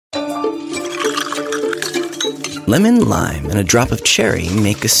Lemon, lime, and a drop of cherry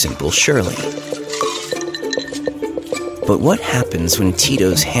make a simple Shirley. But what happens when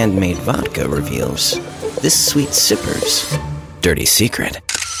Tito's handmade vodka reveals this sweet sipper's dirty secret?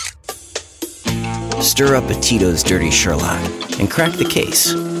 Stir up a Tito's Dirty Sherlock and crack the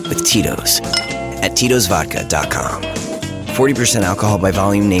case with Tito's at Tito'sVodka.com. 40% alcohol by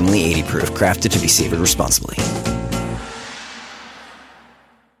volume, namely 80 proof, crafted to be savored responsibly.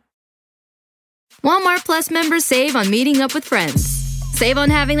 Walmart Plus members save on meeting up with friends. Save on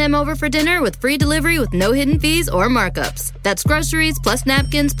having them over for dinner with free delivery with no hidden fees or markups. That's groceries, plus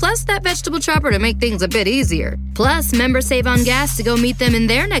napkins, plus that vegetable chopper to make things a bit easier. Plus, members save on gas to go meet them in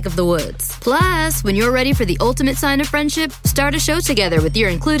their neck of the woods. Plus, when you're ready for the ultimate sign of friendship, start a show together with your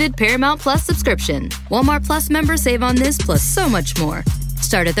included Paramount Plus subscription. Walmart Plus members save on this plus so much more.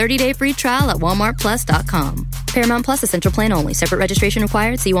 Start a 30-day free trial at walmartplus.com. Paramount Plus Essential Plan only. Separate registration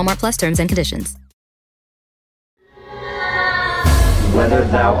required. See Walmart Plus terms and conditions. Whether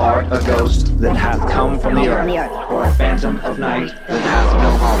thou art a ghost that hath come from the earth, or a phantom of night that hath no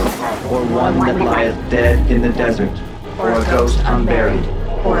home, or one that lieth dead in the desert, or a ghost unburied,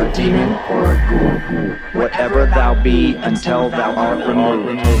 or a demon, or a ghoul, whatever thou be until thou art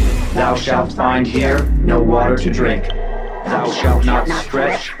removed, thou shalt find here no water to drink. Thou shalt not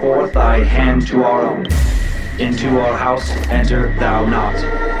stretch forth thy hand to our own. Into our house enter thou not.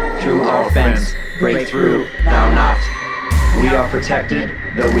 Through our fence break through thou not. We are protected,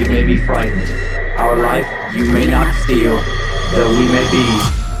 though we may be frightened. Our life you may not steal, though we may be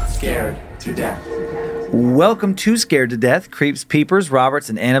scared to death. Welcome to Scared to Death, Creeps, Peepers, Roberts,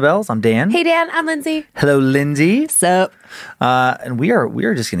 and Annabelles. I'm Dan. Hey, Dan. I'm Lindsay. Hello, Lindsay. Sup? And we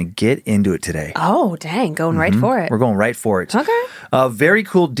are just going to get into it today. Oh, dang. Going right for it. We're going right for it. Okay. Very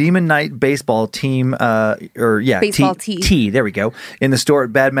cool Demon Knight baseball team. Baseball tee. There we go. In the store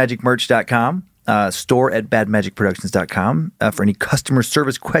at badmagicmerch.com. Store at badmagicproductions.com for any customer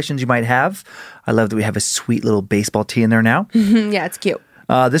service questions you might have. I love that we have a sweet little baseball tee in there now. Yeah, it's cute.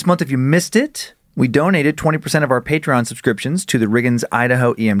 This month, if you missed it, we donated 20% of our Patreon subscriptions to the Riggins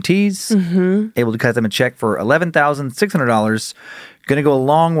Idaho EMTs. Able to cut them a check for $11,600. Going to go a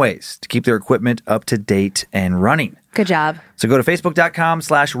long ways to keep their equipment up to date and running. Good job. So go to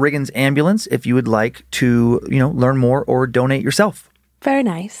facebook.com/Riggins Ambulance if you would like to, learn more or donate yourself. Very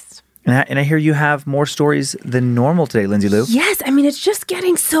nice. And I hear you have more stories than normal today, Lindsay Lou. Yes. I mean, it's just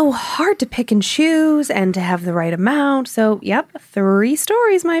getting so hard to pick and choose and to have the right amount. So, yep, 3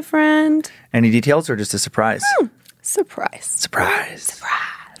 stories, my friend. Any details or just a surprise? Surprise.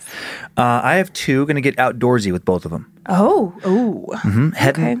 I have 2. Going to get outdoorsy with both of them.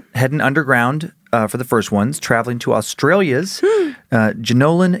 Heading underground for the first ones, traveling to Australia's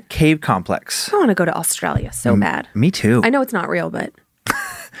Jenolan Cave Complex. I want to go to Australia so bad. Me too. I know it's not real, but...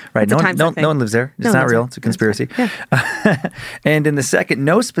 Right, no one lives there. It's not real. It's a conspiracy. Yeah. And in the second,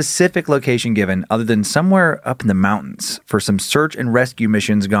 no specific location given other than somewhere up in the mountains for some search and rescue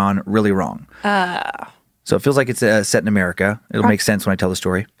missions gone really wrong. So it feels like it's set in America. It'll make sense when I tell the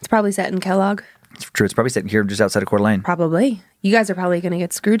story. It's probably set in Kellogg. It's true. It's probably set here just outside of Coeur d'Alene. Probably. You guys are probably going to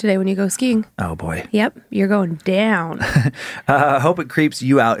get screwed today when you go skiing. Oh, boy. Yep. You're going down. I hope it creeps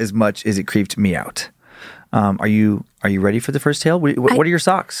you out as much as it creeped me out. Are you ready for the first tale? What are your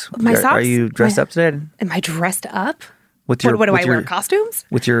socks? My socks? Are you dressed up today? Am I dressed up? What do I wear? Costumes?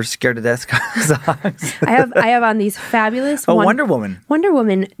 With your Scared to Death socks? I have on these fabulous Wonder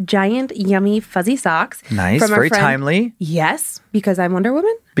Woman giant yummy fuzzy socks. Nice, very timely. Yes, because I'm Wonder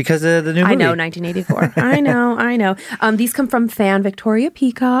Woman. Because of the new movie. I know, 1984. I know. These come from fan Victoria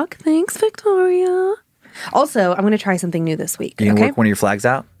Peacock. Thanks, Victoria. Also, I'm going to try something new this week. You going to work one of your flags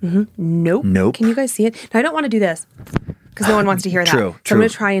out? Nope. Can you guys see it? No, I don't want to do this because no one wants to hear that. True. So I'm going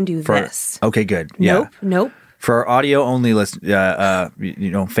to try and do this. Okay, good. Yeah. Nope. For our audio only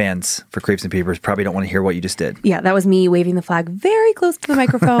fans for Creeps and Peepers, probably don't want to hear what you just did. Yeah, that was me waving the flag very close to the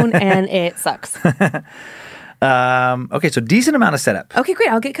microphone, and it sucks. Okay, so decent amount of setup. Okay, great.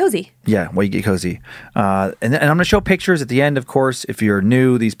 I'll get cozy. Yeah, well, you get cozy. And I'm going to show pictures at the end, of course. If you're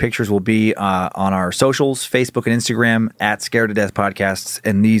new, these pictures will be on our socials, Facebook and Instagram, at Scared to Death Podcasts.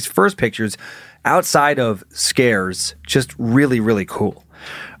 And these first pictures, outside of scares, just really, really cool.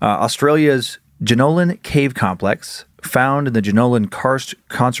 Australia's Jenolan Cave Complex, found in the Jenolan Karst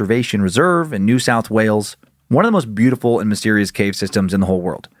Conservation Reserve in New South Wales, one of the most beautiful and mysterious cave systems in the whole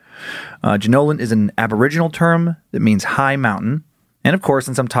world. Jenolan is an Aboriginal term that means high mountain. And of course,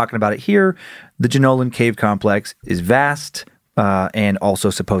 since I'm talking about it here, the Jenolan Cave Complex is vast and also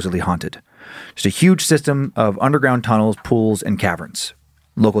supposedly haunted. Just a huge system of underground tunnels, pools, and caverns.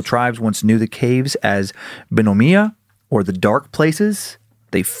 Local tribes once knew the caves as Binomia, or the dark places.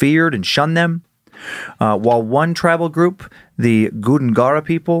 They feared and shunned them. While one tribal group, the Gudangara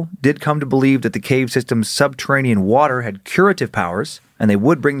people, did come to believe that the cave system's subterranean water had curative powers, and they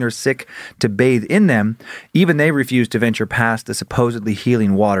would bring their sick to bathe in them, even they refused to venture past the supposedly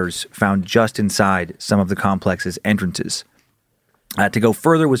healing waters found just inside some of the complex's entrances. To go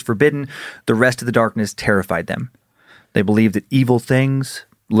further was forbidden. The rest of the darkness terrified them. They believed that evil things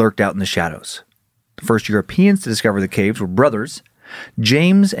lurked out in the shadows. The first Europeans to discover the caves were brothers,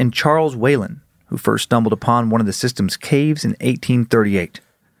 James and Charles Whalen, who first stumbled upon one of the system's caves in 1838.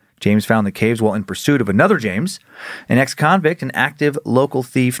 James found the caves while in pursuit of another James, an ex-convict and active local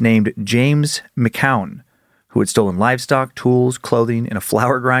thief named James McCown, who had stolen livestock, tools, clothing, and a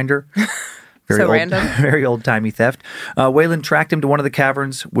flour grinder. Random. Very old-timey theft. Whalen tracked him to one of the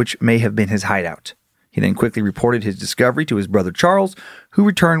caverns, which may have been his hideout. He then quickly reported his discovery to his brother Charles, who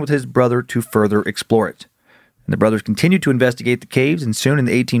returned with his brother to further explore it. And the brothers continued to investigate the caves, and soon in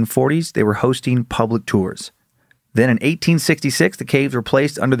the 1840s, they were hosting public tours. Then in 1866, the caves were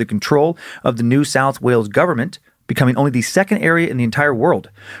placed under the control of the New South Wales government, becoming only the second area in the entire world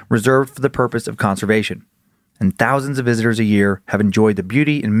reserved for the purpose of conservation. And thousands of visitors a year have enjoyed the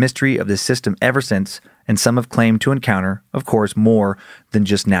beauty and mystery of this system ever since, and some have claimed to encounter, of course, more than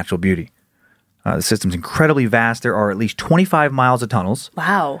just natural beauty. The system's incredibly vast. There are at least 25 miles of tunnels.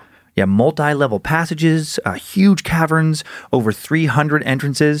 Wow. Yeah, multi-level passages, huge caverns, over 300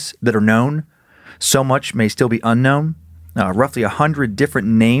 entrances that are known. So much may still be unknown. Roughly 100 different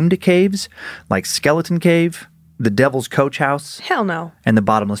named caves, like Skeleton Cave, the Devil's Coach House. Hell no. And the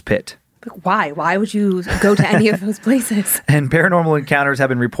Bottomless Pit. But why? Why would you go to any of those places? And paranormal encounters have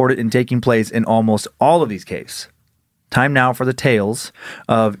been reported and taking place in almost all of these caves. Time now for the tales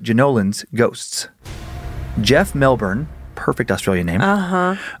of Jenolan's ghosts. Jeff Melbourne, perfect Australian name.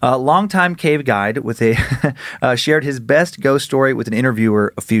 A longtime cave guide with shared his best ghost story with an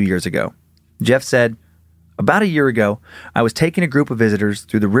interviewer a few years ago. Jeff said, "About a year ago, I was taking a group of visitors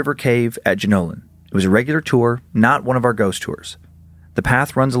through the river cave at Jenolan. It was a regular tour, not one of our ghost tours. The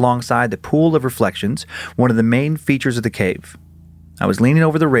path runs alongside the Pool of Reflections, one of the main features of the cave. I was leaning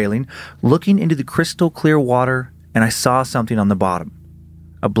over the railing, looking into the crystal clear water, and I saw something on the bottom.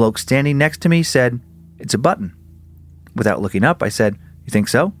 A bloke standing next to me said, 'It's a button.' Without looking up, I said, 'You think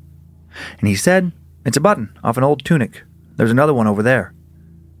so?' And he said, 'It's a button off an old tunic. There's another one over there.'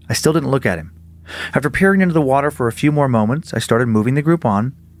 I still didn't look at him. After peering into the water for a few more moments, I started moving the group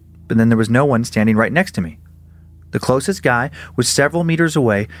on, but then there was no one standing right next to me. The closest guy was several meters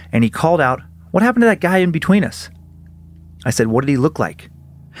away, and he called out, 'What happened to that guy in between us?' I said, 'What did he look like?'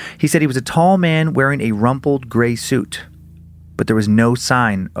 He said he was a tall man wearing a rumpled gray suit, but there was no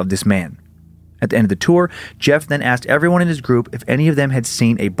sign of this man. At the end of the tour, Jeff then asked everyone in his group if any of them had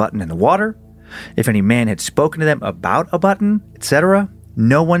seen a button in the water, if any man had spoken to them about a button, etc.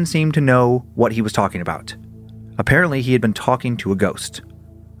 No one seemed to know what he was talking about. Apparently, he had been talking to a ghost.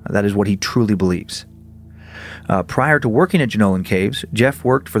 That is what he truly believes. Prior to working at Jenolan Caves, Jeff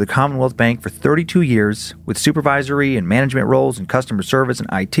worked for the Commonwealth Bank for 32 years with supervisory and management roles in customer service and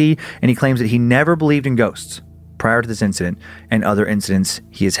IT, and he claims that he never believed in ghosts prior to this incident and other incidents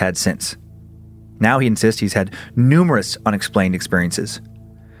he has had since. Now he insists he's had numerous unexplained experiences.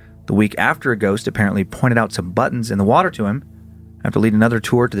 The week after a ghost apparently pointed out some buttons in the water to him, after leading another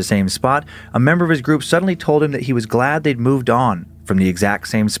tour to the same spot, a member of his group suddenly told him that he was glad they'd moved on from the exact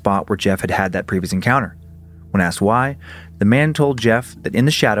same spot where Jeff had had that previous encounter. When asked why, the man told Jeff that in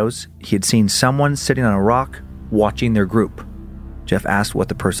the shadows, he had seen someone sitting on a rock watching their group. Jeff asked what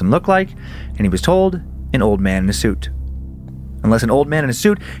the person looked like, and he was told, an old man in a suit. Unless an old man in a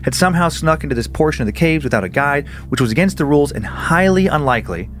suit had somehow snuck into this portion of the caves without a guide, which was against the rules and highly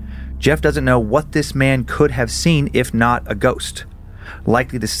unlikely, Jeff doesn't know what this man could have seen if not a ghost.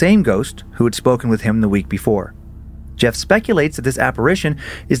 Likely the same ghost who had spoken with him the week before. Jeff speculates that this apparition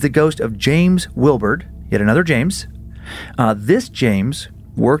is the ghost of James Wilbard, yet another James. This James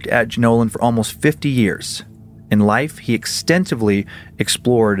worked at Jenolan for almost 50 years. In life, he extensively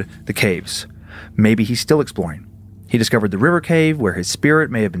explored the caves. Maybe he's still exploring. He discovered the river cave, where his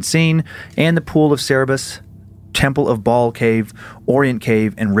spirit may have been seen, and the Pool of Cerberus, Temple of Baal Cave, Orient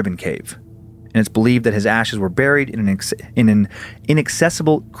Cave, and Ribbon Cave. And it's believed that his ashes were buried in an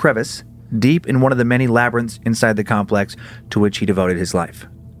inaccessible crevice deep in one of the many labyrinths inside the complex to which he devoted his life.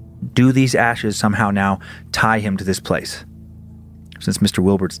 Do these ashes somehow now tie him to this place? Since Mr.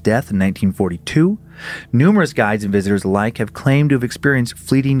 Wilbard's death in 1942, numerous guides and visitors alike have claimed to have experienced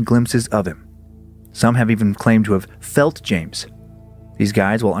fleeting glimpses of him. Some have even claimed to have felt James. These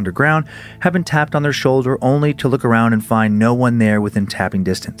guides, while underground, have been tapped on their shoulder only to look around and find no one there within tapping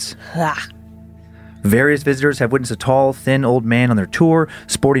distance. Various visitors have witnessed a tall, thin old man on their tour,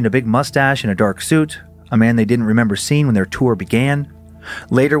 sporting a big mustache and a dark suit, a man they didn't remember seeing when their tour began.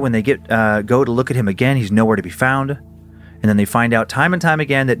 Later, when they go to look at him again, he's nowhere to be found. And then they find out time and time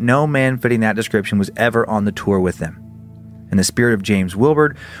again that no man fitting that description was ever on the tour with them. And the spirit of James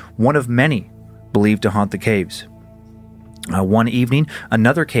Wilbur, one of many believed to haunt the caves. One evening,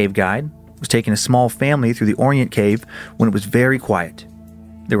 another cave guide was taking a small family through the Orient Cave when it was very quiet.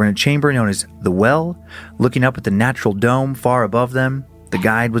 They were in a chamber known as the Well, looking up at the natural dome far above them. The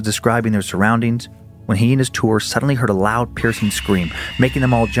guide was describing their surroundings when he and his tour suddenly heard a loud, piercing scream, making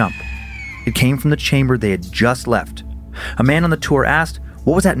them all jump. It came from the chamber they had just left. A man on the tour asked,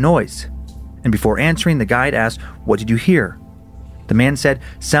 "What was that noise?" And before answering, the guide asked, "What did you hear?" The man said,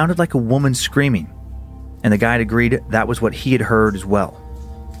 "Sounded like a woman screaming." And the guide agreed that was what he had heard as well.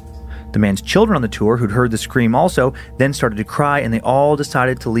 The man's children on the tour, who'd heard the scream also, then started to cry, and they all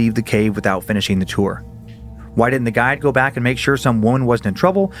decided to leave the cave without finishing the tour. Why didn't the guide go back and make sure some woman wasn't in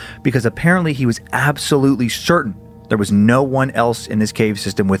trouble? Because apparently he was absolutely certain there was no one else in this cave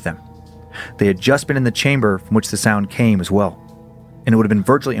system with them. They had just been in the chamber from which the sound came as well. And it would have been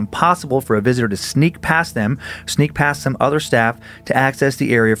virtually impossible for a visitor to sneak past some other staff to access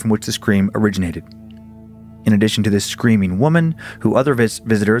the area from which the scream originated. In addition to this screaming woman, who other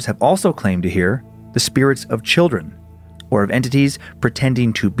visitors have also claimed to hear, the spirits of children, or of entities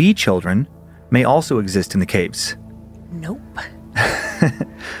pretending to be children, may also exist in the caves. Nope.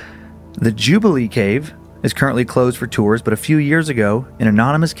 The Jubilee Cave is currently closed for tours, but a few years ago, an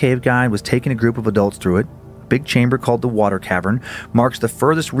anonymous cave guide was taking a group of adults through it. A big chamber called the Water Cavern marks the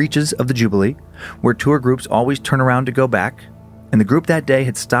furthest reaches of the Jubilee, where tour groups always turn around to go back. And the group that day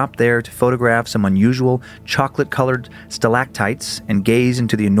had stopped there to photograph some unusual chocolate-colored stalactites and gaze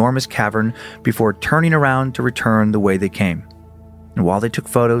into the enormous cavern before turning around to return the way they came. And while they took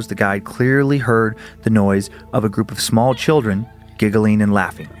photos, the guide clearly heard the noise of a group of small children giggling and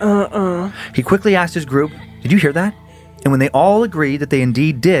laughing. He quickly asked his group, "Did you hear that?" And when they all agreed that they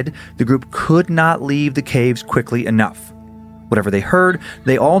indeed did, the group could not leave the caves quickly enough. Whatever they heard,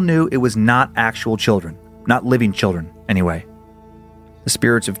 they all knew it was not actual children. Not living children, anyway. The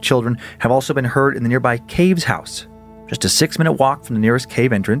spirits of children have also been heard in the nearby Caves House, just a 6-minute walk from the nearest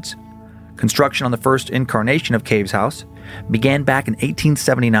cave entrance. Construction on the first incarnation of Caves House began back in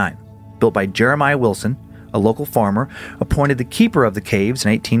 1879, built by Jeremiah Wilson, a local farmer, appointed the keeper of the caves in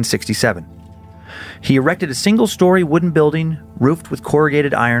 1867. He erected a single-story wooden building roofed with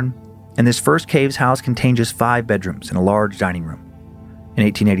corrugated iron, and this first Caves House contained just 5 bedrooms and a large dining room. In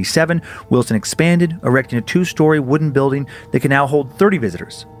 1887, Wilson expanded, erecting a 2-story wooden building that can now hold 30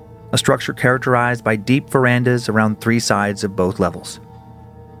 visitors, a structure characterized by deep verandas around 3 sides of both levels.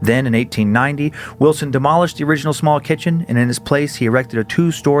 Then, in 1890, Wilson demolished the original small kitchen, and in its place he erected a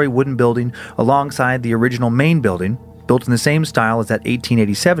 2-story wooden building alongside the original main building, built in the same style as that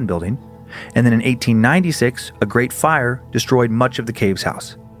 1887 building. And then in 1896, a great fire destroyed much of the Caves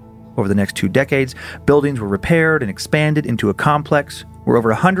House. Over the next 2 decades, buildings were repaired and expanded into a complex where over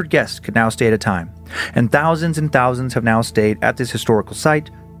 100 guests could now stay at a time, and thousands have now stayed at this historical site,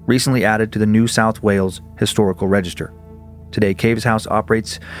 recently added to the New South Wales Historical Register. Today, Caves House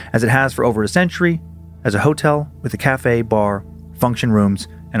operates, as it has for over a century, as a hotel with a cafe, bar, function rooms,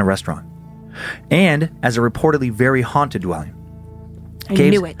 and a restaurant, and as a reportedly very haunted dwelling. I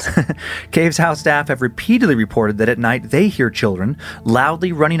knew it. Caves House staff have repeatedly reported that at night they hear children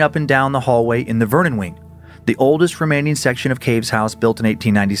loudly running up and down the hallway in the Vernon Wing, the oldest remaining section of Caves House built in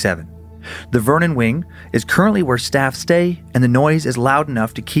 1897. The Vernon Wing is currently where staff stay, and the noise is loud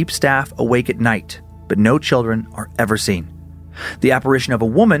enough to keep staff awake at night, but no children are ever seen. The apparition of a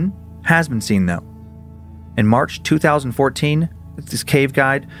woman has been seen, though. In March 2014, this cave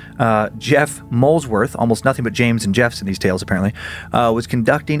guide, Jeff Molesworth, almost nothing but James and Jeffs in these tales apparently, was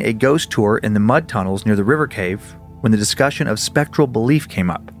conducting a ghost tour in the mud tunnels near the river cave when the discussion of spectral belief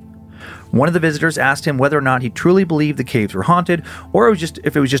came up. One of the visitors asked him whether or not he truly believed the caves were haunted, or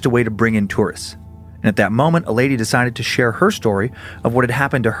if it was just a way to bring in tourists. And at that moment, a lady decided to share her story of what had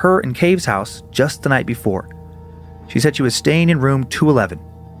happened to her in Caves House just the night before. She said she was staying in room 211.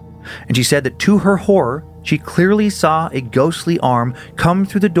 And she said that to her horror, she clearly saw a ghostly arm come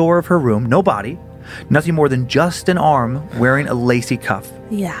through the door of her room, no body, nothing more than just an arm wearing a lacy cuff.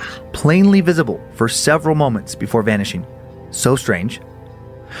 Yeah. Plainly visible for several moments before vanishing. So strange.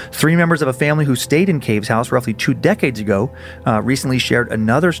 3 members of a family who stayed in Caves House roughly 2 decades ago recently shared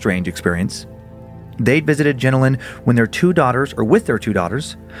another strange experience. They'd visited Jenilyn with their 2 daughters,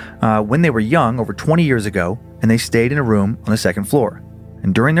 when they were young, over 20 years ago, and they stayed in a room on the 2nd floor.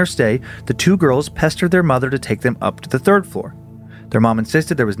 And during their stay, the 2 girls pestered their mother to take them up to the 3rd floor. Their mom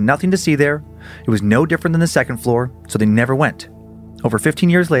insisted there was nothing to see there. It was no different than the second floor, so they never went. Over 15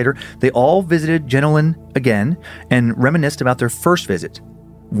 years later, they all visited Jenolan again and reminisced about their first visit.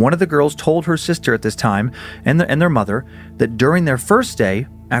 One of the girls told her sister at this time and their mother that during their first stay,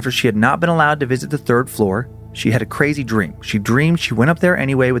 after she had not been allowed to visit the third floor, she had a crazy dream. She dreamed she went up there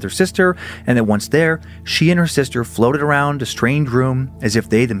anyway with her sister, and that once there, she and her sister floated around a strange room as if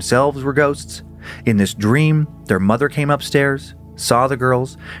they themselves were ghosts. In this dream, their mother came upstairs, saw the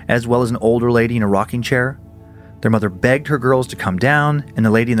girls, as well as an older lady in a rocking chair. Their mother begged her girls to come down, and the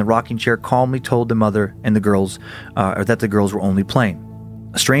lady in the rocking chair calmly told the mother and the girls that the girls were only playing.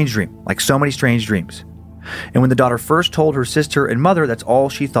 A strange dream, like so many strange dreams. And when the daughter first told her sister and mother, that's all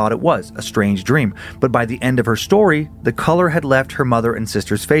she thought it was, a strange dream. But by the end of her story, the color had left her mother and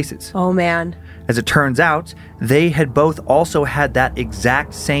sister's faces. Oh, man. As it turns out, they had both also had that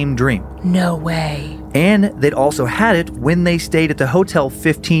exact same dream. No way. And they'd also had it when they stayed at the hotel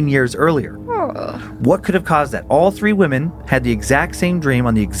 15 years earlier. What could have caused that? All three women had the exact same dream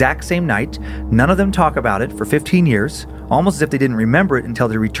on the exact same night. None of them talk about it for 15 years, almost as if they didn't remember it until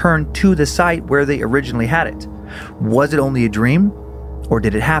they returned to the site where they originally had it. Was it only a dream, or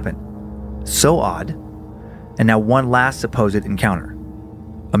did it happen? So odd. And now one last supposed encounter.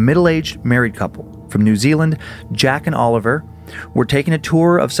 A middle-aged married couple from New Zealand, Jack and Oliver, were taking a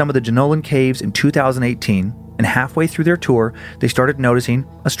tour of some of the Jenolan caves in 2018, and halfway through their tour, they started noticing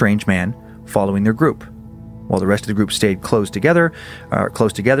a strange man following their group. While the rest of the group stayed close together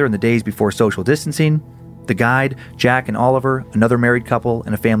in the days before social distancing, the guide, Jack and Oliver, another married couple,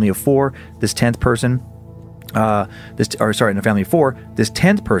 and a family of four, this 10th person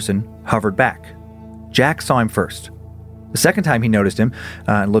hovered back. Jack saw him first. The second time he noticed him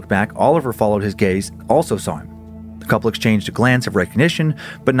and looked back, Oliver followed his gaze, also saw him. The couple exchanged a glance of recognition,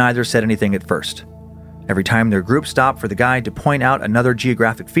 but neither said anything at first. Every time their group stopped for the guide to point out another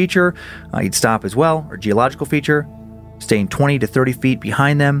geographic feature, he'd stop as well, or geological feature, staying 20 to 30 feet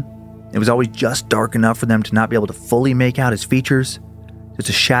behind them. It was always just dark enough for them to not be able to fully make out his features. Just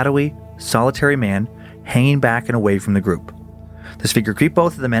a shadowy, solitary man hanging back and away from the group. This figure creeped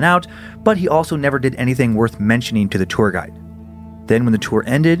both of the men out, but he also never did anything worth mentioning to the tour guide. Then when the tour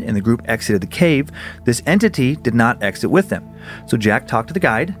ended and the group exited the cave, this entity did not exit with them. So Jack talked to the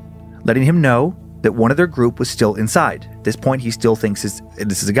guide, letting him know that one of their group was still inside. At this point, he still thinks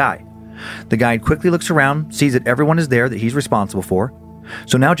this is a guy. The guide quickly looks around, sees that everyone is there that he's responsible for.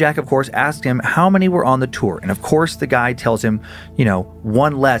 So now Jack, of course, asks him how many were on the tour. And of course, the guide tells him,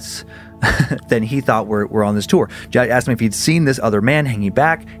 one less than he thought were on this tour. Jack asked him if he'd seen this other man hanging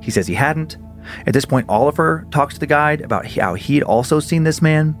back. He says he hadn't. At this point, Oliver talks to the guide about how he'd also seen this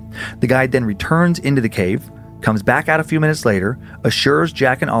man. The guide then returns into the cave, comes back out a few minutes later, assures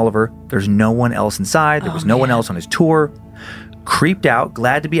Jack and Oliver there's no one else inside, there was no one else on his tour. Creeped out,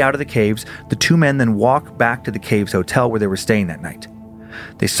 glad to be out of the caves, the two men then walk back to the cave's hotel where they were staying that night.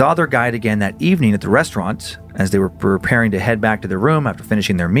 They saw their guide again that evening at the restaurant as they were preparing to head back to their room after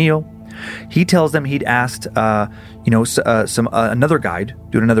finishing their meal. He tells them he'd asked, another guide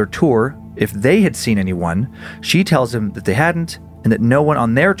doing another tour if they had seen anyone. She tells him that they hadn't and that no one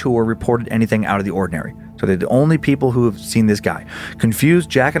on their tour reported anything out of the ordinary. So they're the only people who have seen this guy. Confused,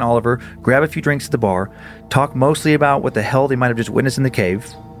 Jack and Oliver grab a few drinks at the bar, talk mostly about what the hell they might have just witnessed in the cave.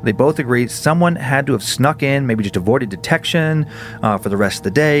 They both agree someone had to have snuck in, maybe just avoided detection for the rest of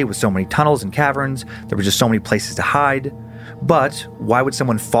the day. With so many tunnels and caverns, there were just so many places to hide. But why would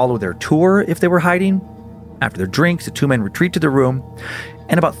someone follow their tour if they were hiding? After their drinks, the two men retreat to their room,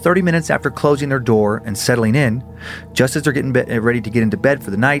 and about 30 minutes after closing their door and settling in, just as they're getting ready to get into bed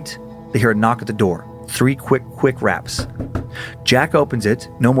for the night, they hear a knock at the door. 3 quick raps. Jack opens it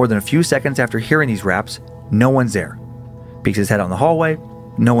no more than a few seconds after hearing these raps. No one's there. Peeks his head on the hallway.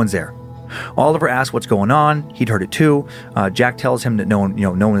 No one's there. Oliver asks what's going on. He'd heard it too. Jack tells him that no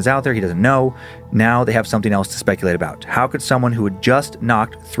one is out there. He doesn't know. Now they have something else to speculate about. How could someone who had just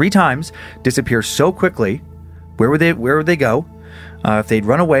knocked 3 times disappear so quickly? Where would they go? If they'd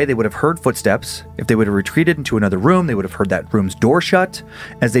run away, they would have heard footsteps. If they would have retreated into another room, they would have heard that room's door shut.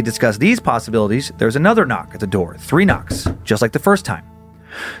 As they discuss these possibilities, there's another knock at the door. 3 knocks, just like the first time.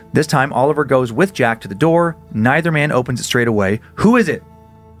 This time, Oliver goes with Jack to the door. Neither man opens it straight away. Who is it?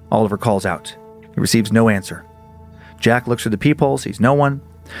 Oliver calls out. He receives no answer. Jack looks through the peephole, sees no one.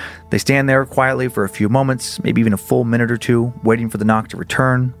 They stand there quietly for a few moments, maybe even a full minute or two, waiting for the knock to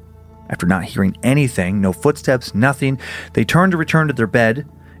return. After not hearing anything, no footsteps, nothing, they turn to return to their bed,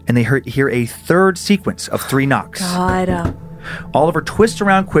 and they hear a third sequence of 3 knocks. God. Oliver twists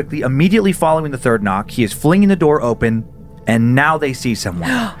around quickly, immediately following the third knock. He is flinging the door open, And now they see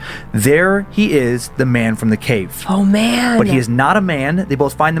someone. There he is, the man from the cave. Oh, man. But he is not a man. They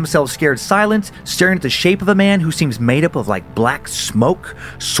both find themselves scared silent, staring at the shape of a man who seems made up of like black smoke,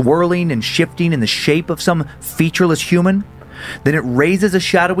 swirling and shifting in the shape of some featureless human. Then it raises a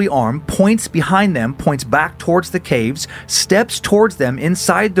shadowy arm, points behind them, points back towards the caves, steps towards them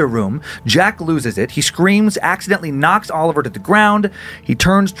inside their room. Jack loses it. He screams, accidentally knocks Oliver to the ground. He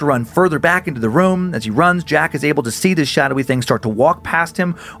turns to run further back into the room. As he runs, Jack is able to see this shadowy thing start to walk past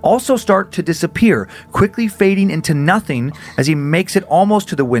him, also start to disappear, quickly fading into nothing as he makes it almost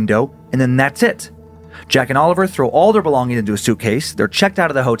to the window, and then that's it. Jack and Oliver throw all their belongings into a suitcase. They're checked out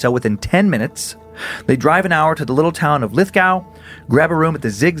of the hotel within 10 minutes. They drive an hour to the little town of Lithgow, grab a room at the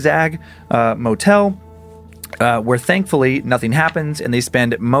Zigzag Motel, where thankfully nothing happens, and they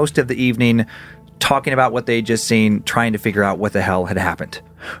spend most of the evening talking about what they just seen, trying to figure out what the hell had happened.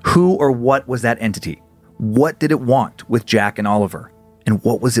 Who or what was that entity? What did it want with Jack and Oliver? And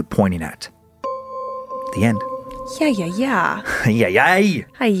what was it pointing at? The end. Yeah. Yay.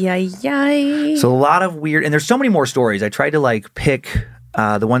 So a lot of weird, and there's so many more stories. I tried to like pick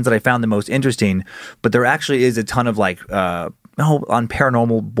the ones that I found the most interesting, but there actually is a ton of like on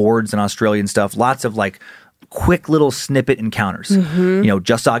paranormal boards and Australian stuff, lots of like quick little snippet encounters. You know,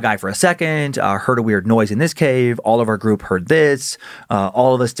 just saw a guy for a second, heard a weird noise in this cave, all of our group heard this,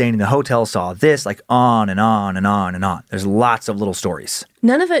 all of us staying in the hotel saw this, like on and on and on and on. There's lots of little stories.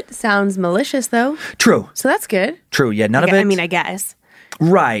 None of it sounds malicious, though. True. So that's good. True, yeah, none of it. I mean, I guess.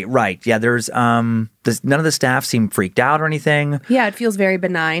 Right. Yeah, there's none of the staff seem freaked out or anything. Yeah, it feels very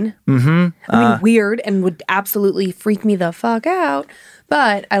benign. I mean, weird and would absolutely freak me the fuck out.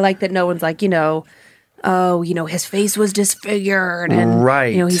 But I like that no one's like, his face was disfigured. And,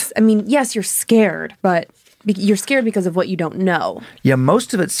 right. Yes, you're scared, but you're scared because of what you don't know. Yeah,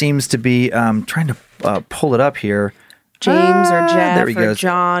 most of it seems to be, trying to pull it up here. James or Jeff or goes.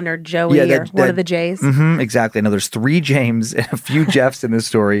 John or Joey or one of the J's. Exactly. I know there's 3 James and a few Jeffs in this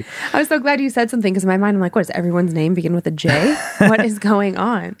story. I was so glad you said something because in my mind I'm like, what, does everyone's name begin with a J? What is going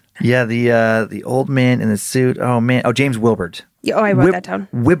on? Yeah, the old man in the suit. Oh, man. Oh, James Wilbard. Yeah, I wrote that down.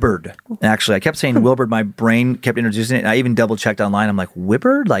 Wibbard. Actually, I kept saying Wilbard. My brain kept introducing it. And I even double-checked online. I'm like,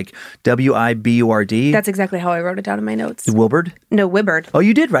 Wibbard? Like W-I-B-U-R-D? That's exactly how I wrote it down in my notes. Wilbard? No, Wibbard. Oh,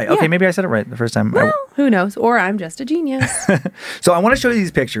 you did right. Yeah. Okay, maybe I said it right the first time. Well, who knows? Or I'm just a genius. So I want to show you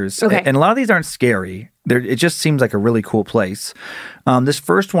these pictures. Okay. And a lot of these aren't scary. It just seems like a really cool place. This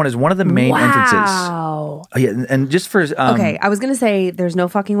first one is one of the main entrances. Wow. Oh, yeah, and just for... okay, I was going to say there's no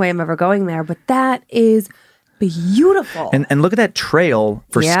fucking way I'm ever going there, but that is beautiful. And look at that trail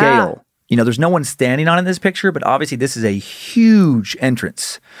for scale. There's no one standing on it in this picture, but obviously this is a huge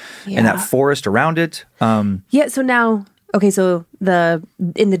entrance. And that forest around it. So now... Okay, so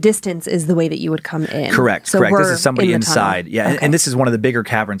in the distance is the way that you would come in. Correct. So This is somebody inside. Tunnel. Yeah, okay. and this is one of the bigger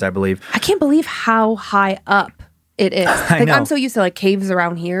caverns, I believe. I can't believe how high up it is. I know. I'm so used to like caves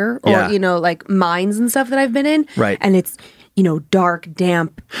around here or, like mines and stuff that I've been in. Right. And it's, dark,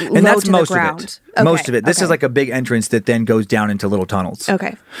 damp, And low that's to most the ground. of it. Most of it. This is like a big entrance that then goes down into little tunnels.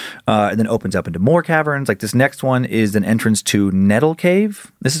 Okay. And then opens up into more caverns. Like this next one is an entrance to Nettle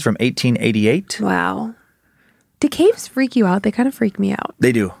Cave. This is from 1888. Wow. Do caves freak you out? They kind of freak me out.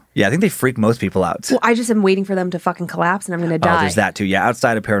 They do. Yeah, I think they freak most people out. Well, I just am waiting for them to fucking collapse and I'm going to die. Oh, there's that too. Yeah,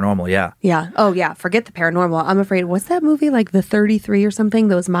 outside of paranormal, yeah. Yeah. Oh, yeah. Forget the paranormal. I'm afraid. What's that movie? Like The 33 or something?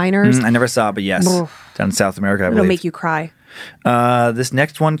 Those miners? I never saw it, but yes. Down in South America, I believe. It'll make you cry. This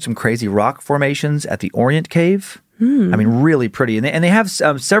next one, some crazy rock formations at the Orient Cave. I mean, really pretty. And they have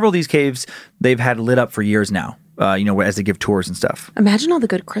several of these caves they've had lit up for years now. As they give tours and stuff. Imagine all the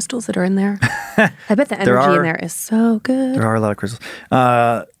good crystals that are in there. I bet the energy in there is so good. There are a lot of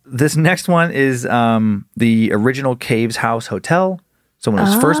crystals. This next one is the original Caves House Hotel. So when it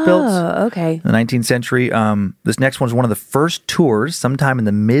was first built in the 19th century. This next one is one of the first tours sometime in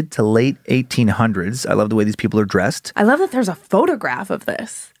the mid to late 1800s. I love the way these people are dressed. I love that there's a photograph of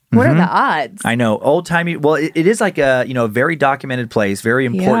this. What are the odds? I know. Old-timey. Well, it is like a very documented place, very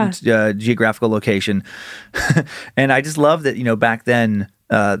important geographical location. And I just love that, back then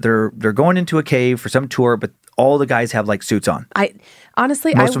they're going into a cave for some tour, but all the guys have like suits on. Most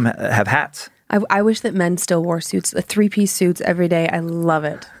of them have hats. I wish that men still wore suits, the 3-piece suits every day. I love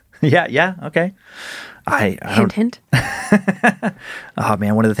it. Yeah, okay. Hint. Oh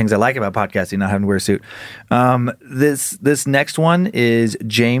man, one of the things I like about podcasting, not having to wear a suit. This next one is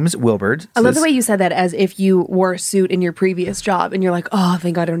James Wilbard. I love the way you said that as if you wore a suit in your previous job and you're like, oh,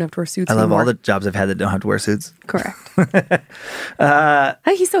 thank God I don't have to wear suits anymore. I love all the jobs I've had that don't have to wear suits. Correct.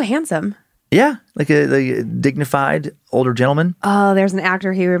 He's so handsome. Yeah, like a dignified older gentleman. Oh, there's an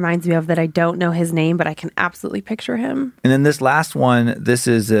actor he reminds me of that I don't know his name, but I can absolutely picture him. And then this last one, this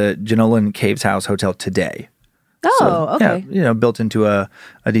is Jenolan Caves House Hotel today. Oh, So, okay. Yeah, built into a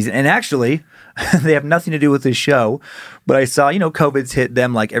decent. And actually, they have nothing to do with this show, but I saw, COVID's hit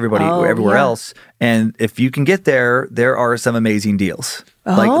them like everybody everywhere else. And if you can get there, there are some amazing deals.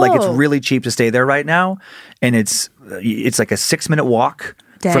 Like it's really cheap to stay there right now, and it's like a 6-minute walk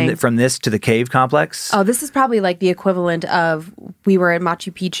from this to the cave complex. Oh, this is probably like the equivalent of we were at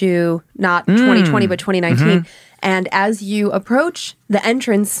Machu Picchu, not 2020, but 2019. Mm-hmm. And as you approach the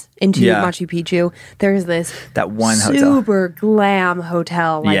entrance into Machu Picchu, there's that one super glam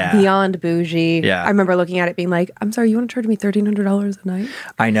hotel, like beyond bougie. Yeah. I remember looking at it being like, I'm sorry, you want to charge me $1,300 a night?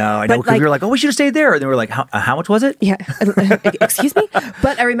 I know. Because we were like, oh, we should have stayed there. And they were like, how much was it? Yeah. Excuse me?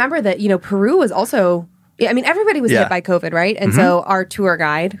 But I remember that, Peru was also... I mean, everybody was hit by COVID, right? And so our tour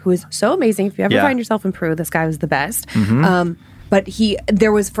guide, who is so amazing, if you ever find yourself in Peru, this guy was the best. Mm-hmm. But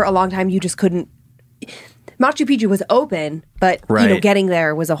there was, for a long time, you just couldn't... Machu Picchu was open, but getting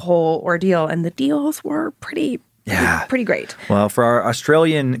there was a whole ordeal, and the deals were pretty great. Well, for our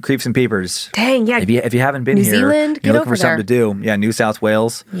Australian creeps and peepers, dang, yeah. If you haven't been New here, Zealand, you're looking for something to do. Yeah, New South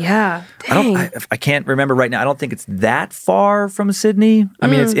Wales. Yeah, dang. I can't remember right now. I don't think it's that far from Sydney. I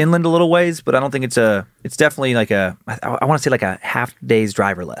mean, it's inland a little ways, but I don't think it's definitely like I want to say like a half day's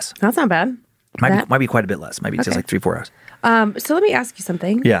drive or less. That's not bad. Might be quite a bit less. Maybe just like 3-4 hours. So let me ask you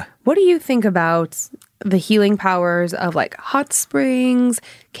something. Yeah. What do you think about the healing powers of like hot springs,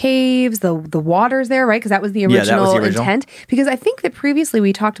 caves, the waters there, right? Because that was the original intent. Because I think that previously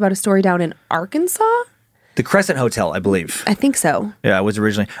we talked about a story down in Arkansas. The Crescent Hotel, I believe. I think so. Yeah, it was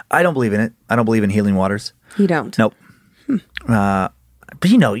originally. I don't believe in it. I don't believe in healing waters. You don't? Nope. But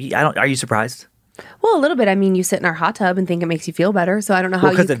are you surprised? Well, a little bit. I mean, you sit in our hot tub and think it makes you feel better. So I don't know how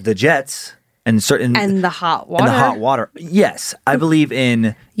because of the jets. And the hot water. And the hot water. Yes. I believe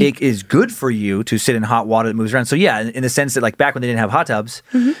it is good for you to sit in hot water that moves around. So yeah, in the sense that like back when they didn't have hot tubs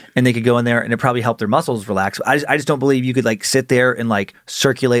and they could go in there and it probably helped their muscles relax. I just don't believe you could like sit there and like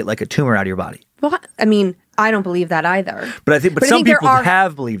circulate like a tumor out of your body. Well, I mean, I don't believe that either. But I think some people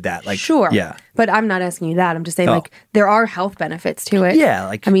have believed that. Like, sure. Yeah. But I'm not asking you that. I'm just saying like there are health benefits to it. Yeah.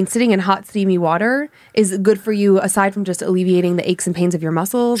 Like, I mean, sitting in hot, steamy water is good for you aside from just alleviating the aches and pains of your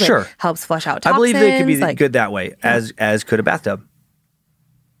muscles. Sure. It helps flush out toxins. I believe they could be good that way, as could a bathtub.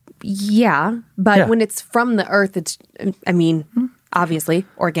 Yeah. But when it's from the earth, it's, I mean, obviously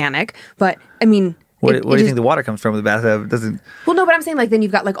organic. But I mean... What do you think the water comes from? The bathtub doesn't... Well, no, but I'm saying like then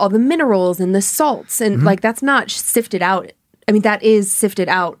you've got like all the minerals and the salts and like that's not sifted out. I mean, that is sifted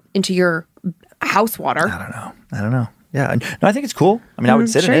out into your house water. I don't know. Yeah. No, I think it's cool. I mean, I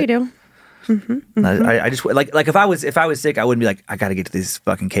would sit in it. Sure you do. Mm-hmm. I just like if I was sick, I wouldn't be like, I got to get to this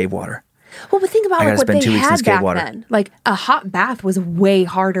fucking cave water. Well, but think about like what they had back then. Like a hot bath was way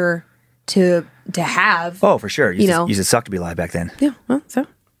harder to have. Oh, for sure. You used to suck to be alive back then. Yeah. Well, so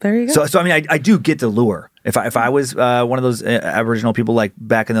there you go. So I mean, I do get the lure. If I was one of those Aboriginal people like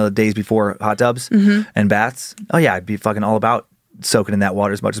back in the days before hot tubs and baths, oh yeah, I'd be fucking all about soaking in that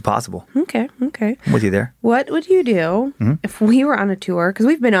water as much as possible. Okay. I'm with you there. What would you do if we were on a tour? Because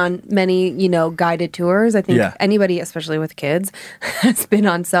we've been on many, guided tours. I think anybody, especially with kids, has been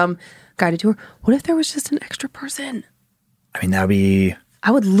on some guided tour. What if there was just an extra person? I mean, that would be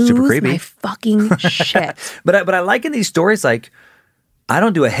I would lose my fucking shit. But I like in these stories, like, I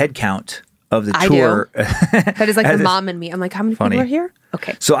don't do a head count of the tour. I do. That is like the mom and me. I'm like, how many people are here?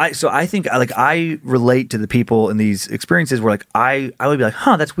 Okay. So I think like I relate to the people in these experiences where like I would be like,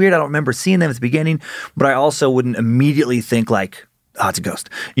 that's weird. I don't remember seeing them at the beginning, but I also wouldn't immediately think like, it's a ghost.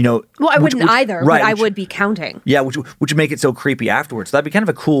 Well, I wouldn't either, right, but I would be counting. Yeah, which would make it so creepy afterwards. So that'd be kind of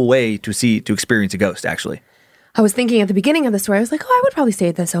a cool way to experience a ghost, actually. I was thinking at the beginning of the story, I was like, I would probably stay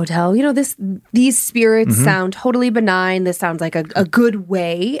at this hotel. These spirits sound totally benign. This sounds like a good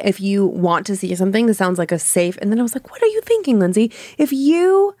way. If you want to see something, this sounds like a safe. And then I was like, what are you thinking, Lindsay? If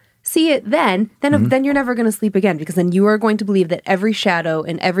you see it then you're never going to sleep again, because then you are going to believe that every shadow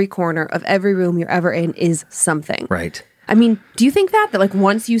in every corner of every room you're ever in is something. Right. I mean, do you think that like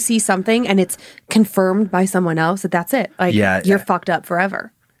once you see something and it's confirmed by someone else that's it? Like you're fucked up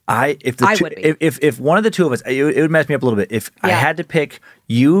forever. If one of the two of us, it would mess me up a little bit. If I had to pick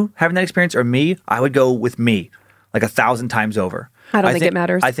you having that experience or me, I would go with me like 1,000 times over. I don't think it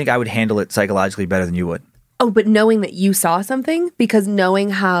matters. I think I would handle it psychologically better than you would. Oh, but knowing that you saw something, because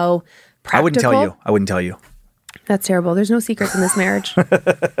knowing how practical. I wouldn't tell you. That's terrible. There's no secrets in this marriage.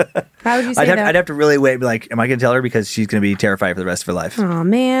 How would you say that? I'd have to really wait and be like, am I going to tell her? Because she's going to be terrified for the rest of her life. Oh,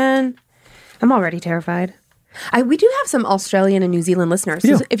 man. I'm already terrified. We do have some Australian and New Zealand listeners.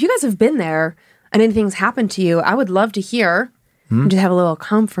 So if you guys have been there and anything's happened to you, I would love to hear and just have a little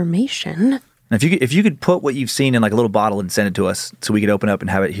confirmation. And if you could put what you've seen in like a little bottle and send it to us so we could open up and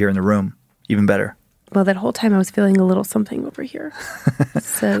have it here in the room, even better. Well, that whole time I was feeling a little something over here.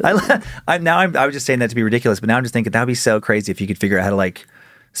 So I was just saying that to be ridiculous, but now I'm just thinking that would be so crazy if you could figure out how to like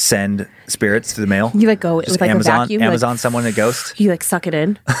send spirits through the mail. You like go just with like Amazon, a vacuum. Someone someone a ghost. You like suck it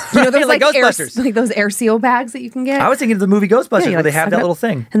in. You know those like Ghostbusters. like those air seal bags that you can get. I was thinking of the movie Ghostbusters where they have that little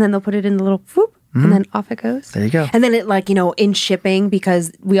thing. And then they'll put it in the little whoop. And then off it goes. There you go. And then it in shipping, because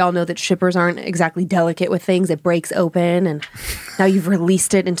we all know that shippers aren't exactly delicate with things. It breaks open and now you've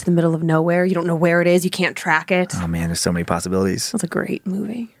released it into the middle of nowhere. You don't know where it is. You can't track it. Oh man, there's so many possibilities. That's a great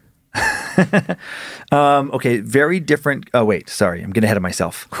movie. Okay, very different. Oh wait, sorry, I'm getting ahead of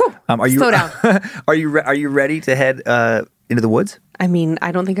myself. Slow down. Are you ready to head into the woods? I mean,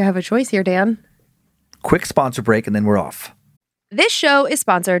 I don't think I have a choice here, Dan. Quick sponsor break and then we're off. This show is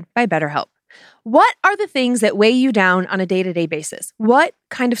sponsored by BetterHelp. What are the things that weigh you down on a day-to-day basis? What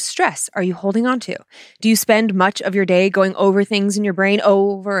kind of stress are you holding on to? Do you spend much of your day going over things in your brain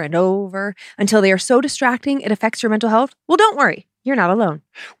over and over until they are so distracting it affects your mental health? Well, don't worry. You're not alone.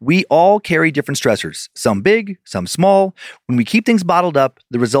 We all carry different stressors, some big, some small. When we keep things bottled up,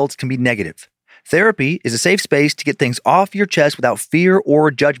 the results can be negative. Therapy is a safe space to get things off your chest without fear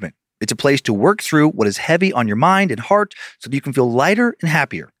or judgment. It's a place to work through what is heavy on your mind and heart so that you can feel lighter and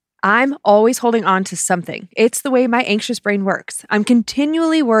happier. I'm always holding on to something. It's the way my anxious brain works. I'm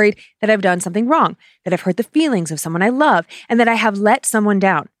continually worried that I've done something wrong, that I've hurt the feelings of someone I love, and that I have let someone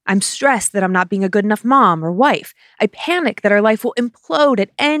down. I'm stressed that I'm not being a good enough mom or wife. I panic that our life will implode at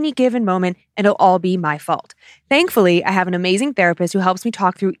any given moment and it'll all be my fault. Thankfully, I have an amazing therapist who helps me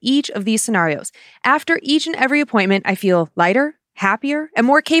talk through each of these scenarios. After each and every appointment, I feel lighter, happier, and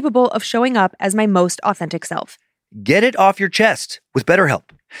more capable of showing up as my most authentic self. Get it off your chest with BetterHelp.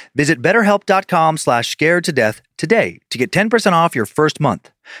 Visit BetterHelp.com/scaredtodeath today to get 10% off your first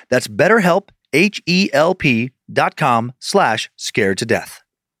month. That's BetterHelp, HELP.com/scaredtodeath.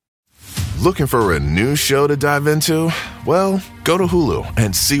 Looking for a new show to dive into? Well, go to Hulu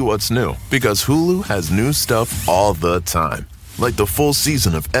and see what's new, because Hulu has new stuff all the time. Like the full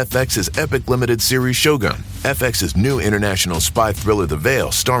season of FX's epic limited series Shogun, FX's new international spy thriller The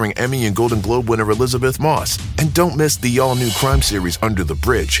Veil, starring Emmy and Golden Globe winner Elizabeth Moss. And don't miss the all-new crime series Under the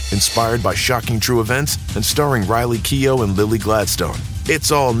Bridge, inspired by shocking true events and starring Riley Keough and Lily Gladstone.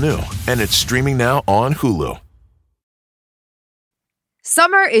 It's all new, and it's streaming now on Hulu.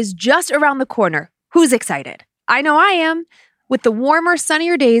 Summer is just around the corner. Who's excited? I know I am. With the warmer,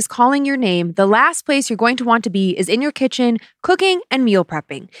 sunnier days calling your name, the last place you're going to want to be is in your kitchen, cooking and meal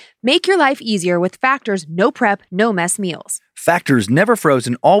prepping. Make your life easier with Factor's no prep, no mess meals. Factor's never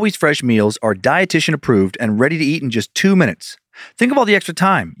frozen, always fresh meals are dietitian approved and ready to eat in just 2 minutes. Think of all the extra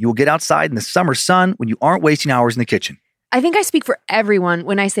time you will get outside in the summer sun when you aren't wasting hours in the kitchen. I think I speak for everyone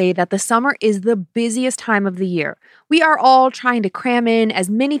when I say that the summer is the busiest time of the year. We are all trying to cram in as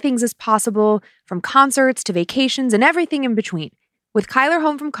many things as possible, from concerts to vacations and everything in between. With Kyler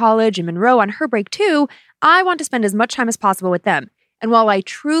home from college and Monroe on her break too, I want to spend as much time as possible with them. And while I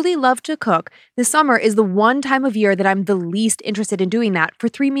truly love to cook, the summer is the one time of year that I'm the least interested in doing that for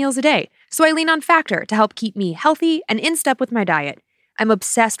 3 meals a day. So I lean on Factor to help keep me healthy and in step with my diet. I'm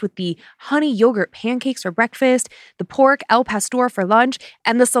obsessed with the honey yogurt pancakes for breakfast, the pork al pastor for lunch,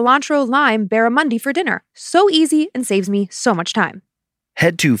 and the cilantro lime barramundi for dinner. So easy and saves me so much time.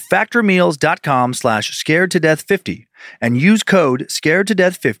 Head to factormeals.com/scaredtodeath50 and use code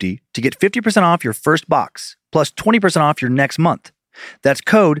scaredtodeath50 to get 50% off your first box, plus 20% off your next month. That's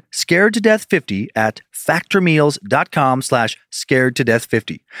code scaredtodeath50 at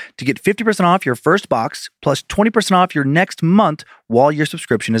factormeals.com/scaredtodeath50 to get 50% off your first box, plus 20% off your next month while your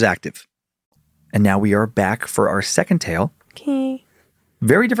subscription is active. And now we are back for our second tale. Okay.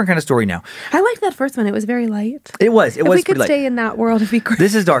 Very different kind of story now. I liked that first one. It was very light. It was. If we could stay in that world, it'd be great.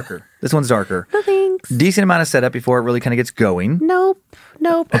 This is darker. This one's darker. No thanks. Decent amount of setup before it really kind of gets going. Nope.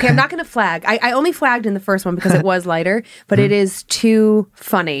 Okay, I'm not going to flag. I only flagged in the first one because it was lighter, but it is too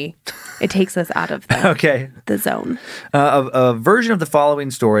funny. It takes us out of the zone. A version of the following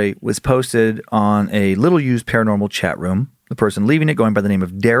story was posted on a little used paranormal chat room. The person leaving it, going by the name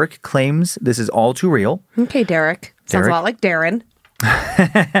of Derek, claims this is all too real. Okay, Derek. Sounds a lot like Darren.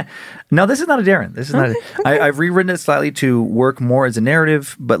 No, this is not a Darren. This is not. I've rewritten it slightly to work more as a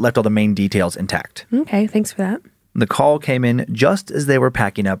narrative, but left all the main details intact. Okay, thanks for that. The call came in just as they were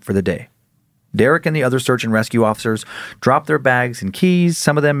packing up for the day. Derek and the other search and rescue officers dropped their bags and keys,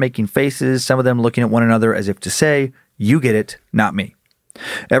 some of them making faces, some of them looking at one another as if to say, "You get it, not me."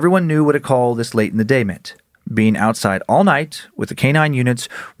 Everyone knew what a call this late in the day meant. being outside all night with the canine units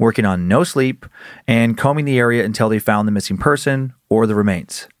working on no sleep and combing the area until they found the missing person or the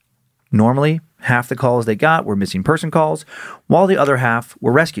remains. Normally, half the calls they got were missing person calls, while the other half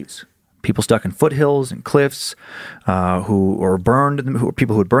were rescues. People stuck in foothills and cliffs, people who had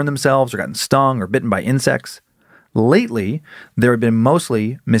burned themselves or gotten stung or bitten by insects. Lately, there had been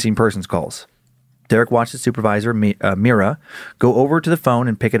mostly missing persons calls. Derek watched his supervisor, Mira, go over to the phone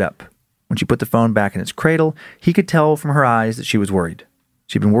and pick it up. When she put the phone back in its cradle, he could tell from her eyes that she was worried.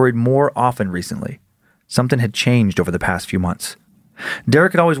 She'd been worried more often recently. Something had changed over the past few months.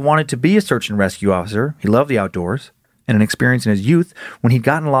 Derek had always wanted to be a search and rescue officer. He loved the outdoors, and an experience in his youth when he'd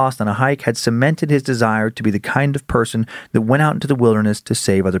gotten lost on a hike had cemented his desire to be the kind of person that went out into the wilderness to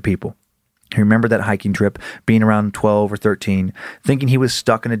save other people. He remembered that hiking trip, being around 12 or 13, thinking he was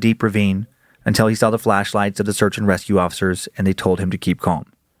stuck in a deep ravine until he saw the flashlights of the search and rescue officers and they told him to keep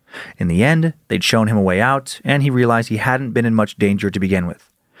calm. In the end, they'd shown him a way out, and he realized he hadn't been in much danger to begin with.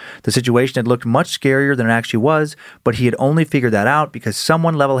 The situation had looked much scarier than it actually was, but he had only figured that out because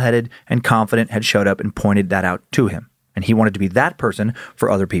someone level-headed and confident had showed up and pointed that out to him, and he wanted to be that person for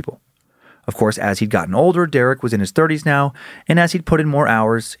other people. Of course, as he'd gotten older, Derek was in his 30s now, and as he'd put in more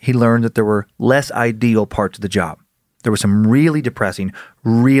hours, he learned that there were less ideal parts of the job. There were some really depressing,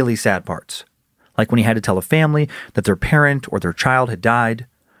 really sad parts, like when he had to tell a family that their parent or their child had died,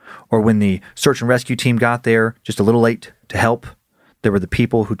 or when the search and rescue team got there just a little late to help. There were the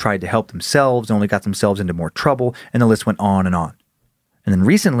people who tried to help themselves and only got themselves into more trouble, and the list went on. And then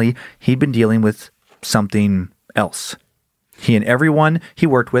recently, he'd been dealing with something else. He and everyone he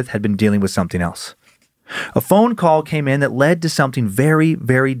worked with had been dealing with something else. A phone call came in that led to something very,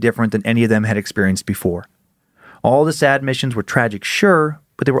 very different than any of them had experienced before. All the sad missions were tragic, sure,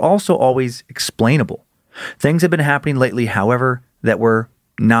 but they were also always explainable. Things had been happening lately, however, that were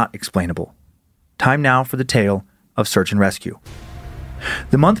not explainable. Time now for the tale of search and rescue.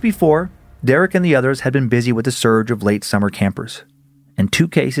 The month before, Derek and the others had been busy with the surge of late summer campers, and 2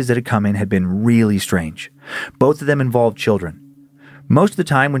 cases that had come in had been really strange. Both of them involved children. Most of the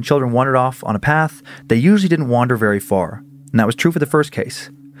time when children wandered off on a path, they usually didn't wander very far, and that was true for the first case.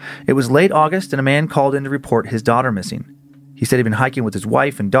 It was late August, and a man called in to report his daughter missing. He said he'd been hiking with his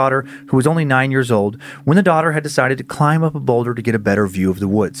wife and daughter, who was only 9 years old, when the daughter had decided to climb up a boulder to get a better view of the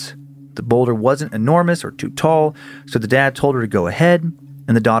woods. The boulder wasn't enormous or too tall, so the dad told her to go ahead,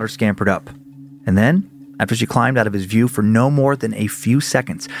 and the daughter scampered up. And then, after she climbed out of his view for no more than a few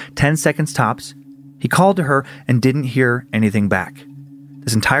seconds, 10 seconds tops, he called to her and didn't hear anything back.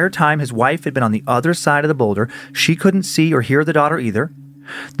 This entire time, his wife had been on the other side of the boulder. She couldn't see or hear the daughter either.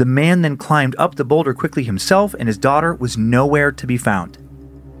 The man then climbed up the boulder quickly himself, and his daughter was nowhere to be found.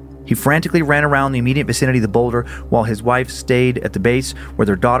 He frantically ran around the immediate vicinity of the boulder while his wife stayed at the base where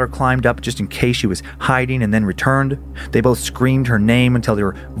their daughter climbed up just in case she was hiding and then returned. They both screamed her name until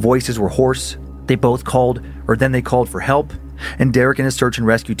their voices were hoarse. They called for help, and Derek and his search and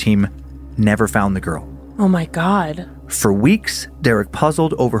rescue team never found the girl. Oh my God. For weeks, Derek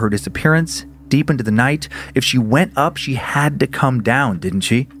puzzled over her disappearance. Deep into the night, if she went up, she had to come down, didn't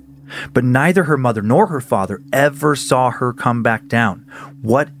she? But neither her mother nor her father ever saw her come back down.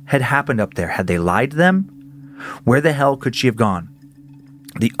 What had happened up there? Had they lied to them? Where the hell could she have gone?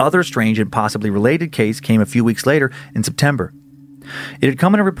 The other strange and possibly related case came a few weeks later in September. It had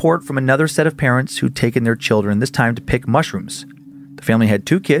come in a report from another set of parents who'd taken their children, this time to pick mushrooms. The family had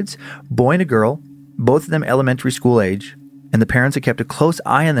 2 kids, a boy and a girl, both of them elementary school age, and the parents had kept a close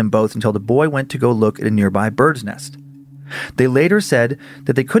eye on them both until the boy went to go look at a nearby bird's nest. They later said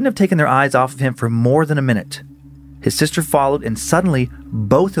that they couldn't have taken their eyes off of him for more than a minute. His sister followed, and suddenly,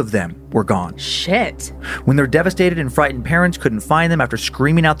 both of them were gone. Shit. When their devastated and frightened parents couldn't find them after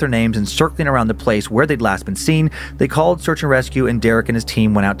screaming out their names and circling around the place where they'd last been seen, they called search and rescue, and Derek and his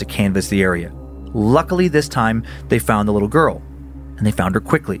team went out to canvass the area. Luckily, this time, they found the little girl, and they found her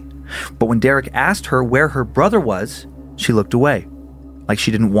quickly. But when Derek asked her where her brother was, she looked away, like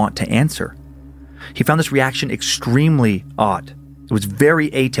she didn't want to answer. He found this reaction extremely odd. It was very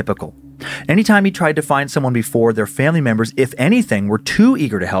atypical. Anytime he tried to find someone before, their family members, if anything, were too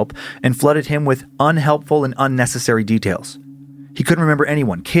eager to help and flooded him with unhelpful and unnecessary details. He couldn't remember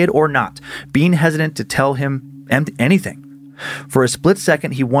anyone, kid or not, being hesitant to tell him anything. For a split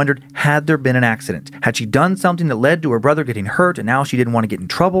second, he wondered, had there been an accident? Had she done something that led to her brother getting hurt and now she didn't want to get in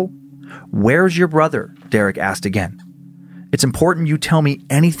trouble? "Where's your brother?" Derek asked again. "It's important you tell me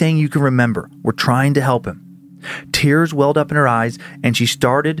anything you can remember. We're trying to help him." Tears welled up in her eyes, and she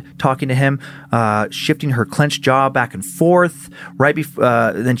started talking to him, shifting her clenched jaw back and forth.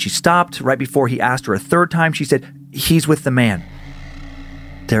 Then she stopped. Right before he asked her a third time, she said, "He's with the man."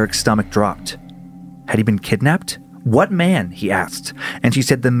 Derek's stomach dropped. Had he been kidnapped? What man? He asked. And she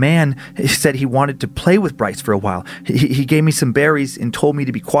said the man said he wanted to play with Bryce for a while. He gave me some berries and told me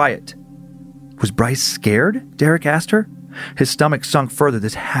to be quiet. Was Bryce scared? Derek asked her. His stomach sunk further.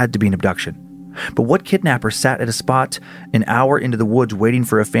 This had to be an abduction. But what kidnapper sat at a spot an hour into the woods waiting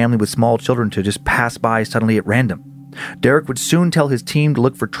for a family with small children to just pass by suddenly at random? Derek would soon tell his team to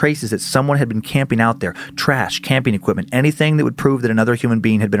look for traces that someone had been camping out there. Trash, camping equipment, anything that would prove that another human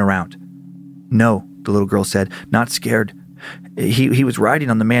being had been around. No, the little girl said, not scared. He was riding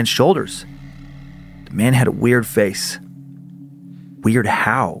on the man's shoulders. The man had a weird face. Weird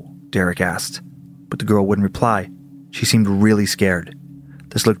how? Derek asked. But the girl wouldn't reply. She seemed really scared.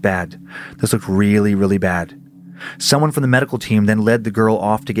 This looked bad. This looked really, really bad. Someone from the medical team then led the girl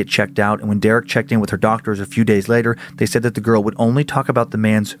off to get checked out, and when Derek checked in with her doctors a few days later, they said that the girl would only talk about the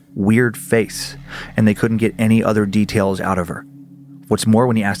man's weird face, and they couldn't get any other details out of her. What's more,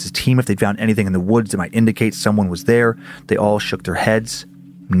 when he asked his team if they'd found anything in the woods that might indicate someone was there, they all shook their heads.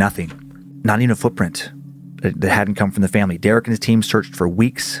 Nothing. Not even a footprint that hadn't come from the family. Derek and his team searched for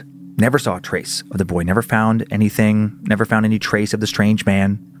weeks, never saw a trace of the boy, never found anything, never found any trace of the strange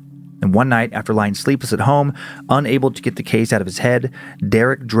man. And one night, after lying sleepless at home, unable to get the case out of his head,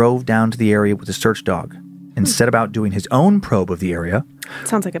 Derek drove down to the area with a search dog and set about doing his own probe of the area.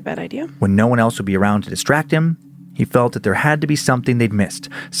 Sounds like a bad idea. When no one else would be around to distract him, he felt that there had to be something they'd missed,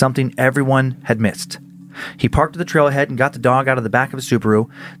 something everyone had missed. He parked at the trailhead and got the dog out of the back of a Subaru,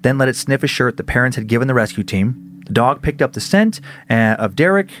 then let it sniff a shirt the parents had given the rescue team. The dog picked up the scent of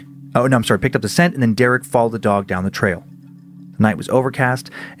Derek. Picked up the scent, and then Derek followed the dog down the trail. The night was overcast,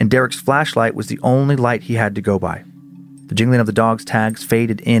 and Derek's flashlight was the only light he had to go by. The jingling of the dog's tags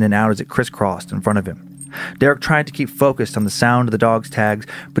faded in and out as it crisscrossed in front of him. Derek tried to keep focused on the sound of the dog's tags,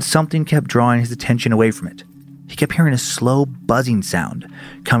 but something kept drawing his attention away from it. He kept hearing a slow buzzing sound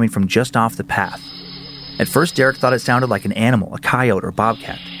coming from just off the path. At first, Derek thought it sounded like an animal, a coyote or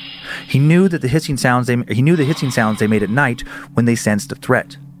bobcat. He knew the hissing sounds they made at night when they sensed a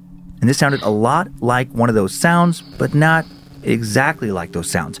threat. And this sounded a lot like one of those sounds, but not exactly like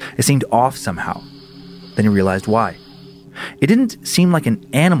those sounds. It seemed off somehow. Then he realized why. It didn't seem like an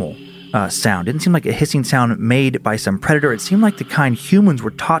animal sound. It didn't seem like a hissing sound made by some predator. It seemed like the kind humans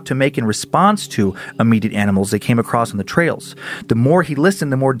were taught to make in response to immediate animals they came across on the trails. The more he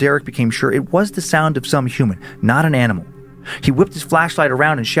listened, the more Derek became sure it was the sound of some human, not an animal. He whipped his flashlight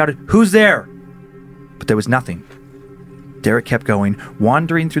around and shouted, "Who's there?" But there was nothing. Derek kept going,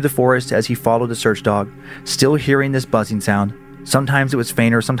 wandering through the forest as he followed the search dog, still hearing this buzzing sound. Sometimes it was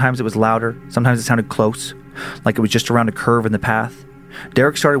fainter, sometimes it was louder, sometimes it sounded close, like it was just around a curve in the path.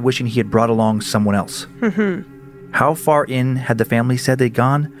 Derek started wishing he had brought along someone else. How far in had the family said they'd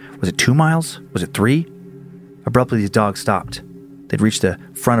gone? Was it 2 miles? Was it 3? Abruptly, these dogs stopped. They'd reached the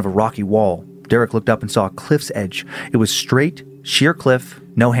front of a rocky wall. Derek looked up and saw a cliff's edge. It was straight, sheer cliff,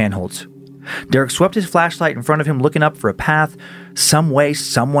 no handholds. Derek swept his flashlight in front of him, looking up for a path. Some way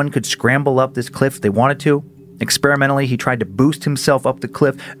someone could scramble up this cliff if they wanted to. Experimentally, he tried to boost himself up the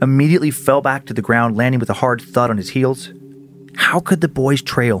cliff, immediately fell back to the ground, landing with a hard thud on his heels. How could the boy's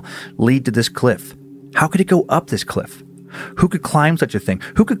trail lead to this cliff? How could it go up this cliff? Who could climb such a thing?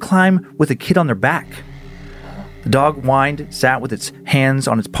 Who could climb with a kid on their back? The dog whined, sat with its hands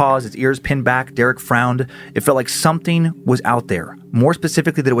on its paws, its ears pinned back. Derek frowned. It felt like something was out there, more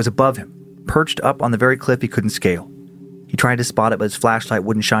specifically that it was above him, perched up on the very cliff he couldn't scale. He tried to spot it, but his flashlight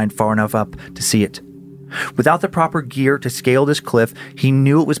wouldn't shine far enough up to see it. Without the proper gear to scale this cliff, he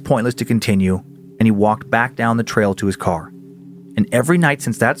knew it was pointless to continue, and he walked back down the trail to his car. And every night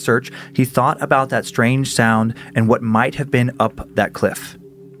since that search, he thought about that strange sound and what might have been up that cliff.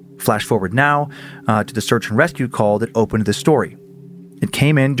 Flash forward now to the search and rescue call that opened the story. It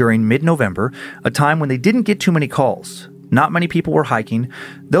came in during mid-November, a time when they didn't get too many calls. Not many people were hiking,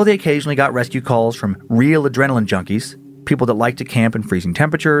 though they occasionally got rescue calls from real adrenaline junkies, people that like to camp in freezing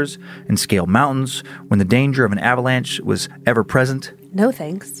temperatures and scale mountains when the danger of an avalanche was ever present. No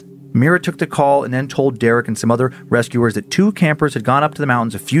thanks. Mira took the call and then told Derek and some other rescuers that 2 campers had gone up to the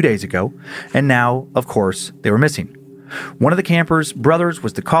mountains a few days ago, and now, of course, they were missing. One of the campers' brothers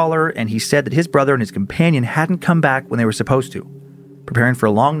was the caller, and he said that his brother and his companion hadn't come back when they were supposed to. Preparing for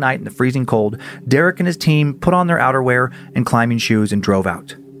a long night in the freezing cold, Derek and his team put on their outerwear and climbing shoes and drove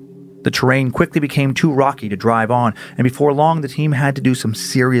out. The terrain quickly became too rocky to drive on, and before long the team had to do some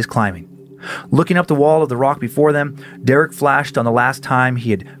serious climbing. Looking up the wall of the rock before them, Derek flashed on the last time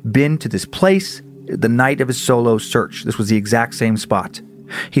he had been to this place, the night of his solo search. This was the exact same spot.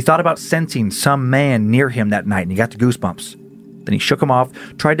 He thought about sensing some man near him that night, and he got the goosebumps. Then he shook him off,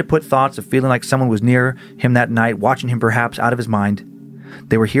 tried to put thoughts of feeling like someone was near him that night, watching him perhaps out of his mind.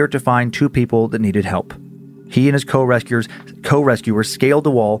 They were here to find two people that needed help. He and his co-rescuers scaled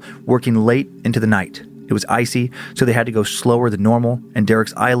the wall, working late into the night. It was icy, so they had to go slower than normal, and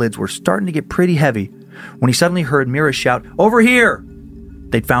Derek's eyelids were starting to get pretty heavy when he suddenly heard Mira shout, "Over here!"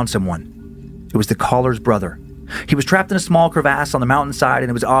 They'd found someone. It was the caller's brother. He was trapped in a small crevasse on the mountainside, and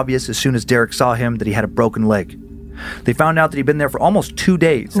it was obvious as soon as Derek saw him that he had a broken leg. They found out that he'd been there for almost 2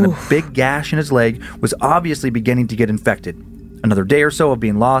 days, and a big gash in his leg was obviously beginning to get infected. Another day or so of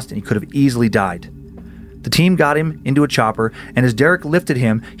being lost, and he could have easily died. The team got him into a chopper, and as Derek lifted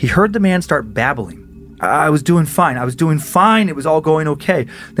him, he heard the man start babbling. I was doing fine. It was all going okay.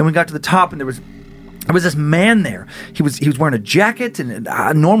 Then we got to the top, and there was this man there. He was wearing a jacket and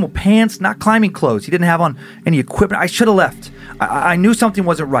normal pants, not climbing clothes. He didn't have on any equipment. I should have left. I knew something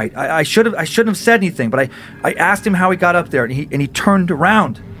wasn't right. I shouldn't have said anything, but I asked him how he got up there, and he turned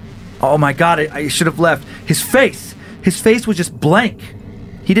around. Oh my God, I should have left. His face was just blank.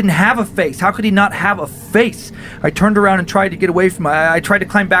 He didn't have a face. How could he not have a face? I turned around and tried to get away from him. I tried to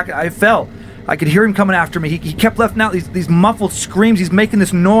climb back. I fell. I could hear him coming after me. He kept letting out these muffled screams. He's making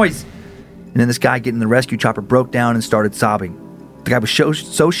this noise. And then this guy getting in the rescue chopper broke down and started sobbing. The guy was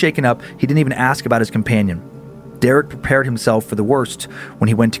so shaken up, he didn't even ask about his companion. Derek prepared himself for the worst when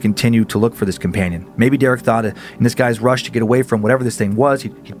he went to continue to look for this companion. Maybe Derek thought in this guy's rush to get away from whatever this thing was,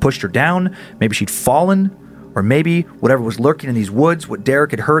 he'd pushed her down. Maybe she'd fallen. Or maybe whatever was lurking in these woods, what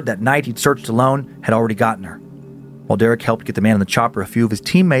Derek had heard that night he'd searched alone, had already gotten her. While Derek helped get the man on the chopper, a few of his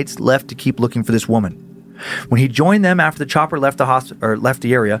teammates left to keep looking for this woman. When he joined them after the chopper left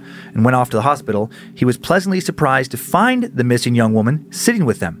the area and went off to the hospital, he was pleasantly surprised to find the missing young woman sitting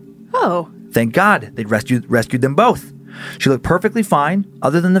with them. Oh. Thank God they'd rescued them both. She looked perfectly fine,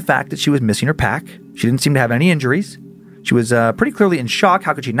 other than the fact that she was missing her pack. She didn't seem to have any injuries. She was pretty clearly in shock.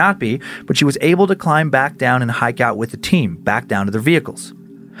 How could she not be? But she was able to climb back down and hike out with the team, back down to their vehicles.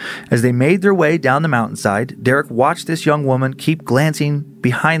 As they made their way down the mountainside, Derek watched this young woman keep glancing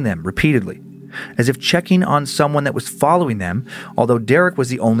behind them repeatedly, as if checking on someone that was following them, although Derek was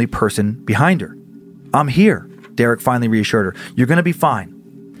the only person behind her. "I'm here," Derek finally reassured her. "You're going to be fine."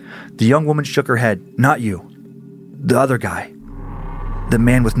 The young woman shook her head. "Not you. The other guy. The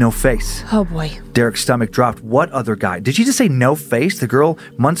man with no face." Oh boy. Derek's stomach dropped. What other guy? Did she just say no face? The girl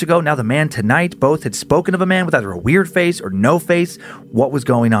months ago, now the man tonight, both had spoken of a man with either a weird face or no face. What was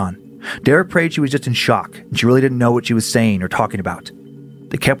going on? Derek prayed she was just in shock, and she really didn't know what she was saying or talking about.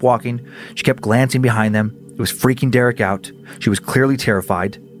 They kept walking. She kept glancing behind them. It was freaking Derek out. She was clearly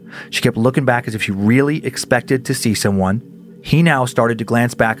terrified. She kept looking back as if she really expected to see someone. He now started to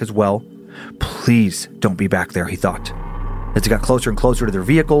glance back as well. Please don't be back there, he thought. As they got closer and closer to their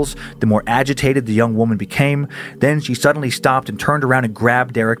vehicles, the more agitated the young woman became. Then she suddenly stopped and turned around and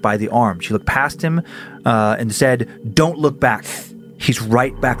grabbed Derek by the arm. She looked past him and said, "Don't look back. He's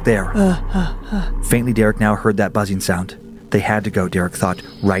right back there." Faintly, Derek now heard that buzzing sound. They had to go, Derek thought,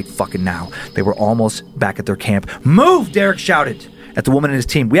 right fucking now. They were almost back at their camp. "Move!" Derek shouted at the woman and his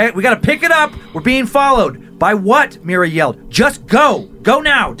team. We got to pick it up. We're being followed." "By what?" Mira yelled. "Just go. Go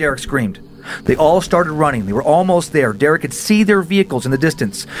now," Derek screamed. They all started running. They were almost there. Derek could see their vehicles in the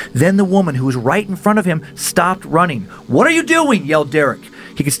distance. Then the woman who was right in front of him stopped running. "What are you doing?" yelled Derek.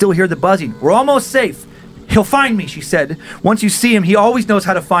 He could still hear the buzzing. "We're almost safe." "He'll find me," she said. "Once you see him, he always knows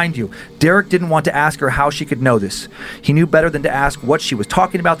how to find you." Derek didn't want to ask her how she could know this. He knew better than to ask what she was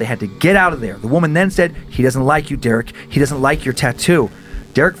talking about. They had to get out of there. The woman then said, "He doesn't like you, Derek. He doesn't like your tattoo."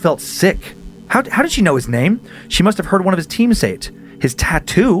 Derek felt sick. How did she know his name? She must have heard one of his team say it. His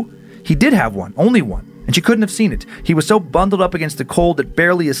tattoo? He did have one, only one, and she couldn't have seen it. He was so bundled up against the cold that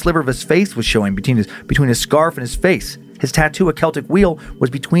barely a sliver of his face was showing between his scarf and his face. His tattoo, a Celtic wheel, was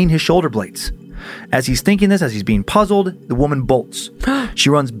between his shoulder blades. As he's thinking this, as he's being puzzled, the woman bolts.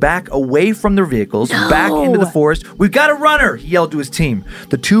 She runs back away from their vehicles, back into the forest. "We've got a runner!" he yelled to his team.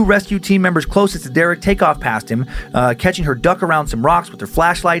 The two rescue team members closest to Derek take off past him, catching her duck around some rocks with their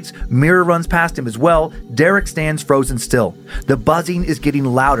flashlights. Mira runs past him as well. Derek stands frozen still. The buzzing is getting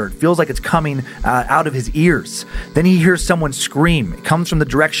louder. It feels like it's coming out of his ears. Then he hears someone scream. It comes from the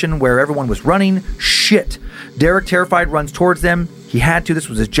direction where everyone was running. Shit! Derek, terrified, runs towards them. He had to. This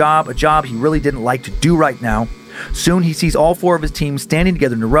was his job, a job he really didn't like to do right now. Soon he sees all four of his team standing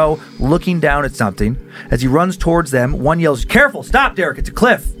together in a row, looking down at something. As he runs towards them, one yells, "Careful! Stop, Derek! It's a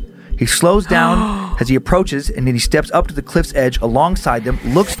cliff!" He slows down as he approaches, and then he steps up to the cliff's edge alongside them,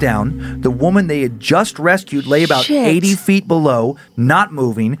 looks down. The woman they had just rescued lay about 80 feet below, not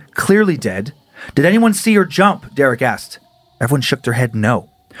moving, clearly dead. "Did anyone see her jump?" Derek asked. Everyone shook their head no.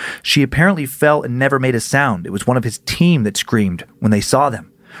 She apparently fell and never made a sound. It was one of his team that screamed when they saw them.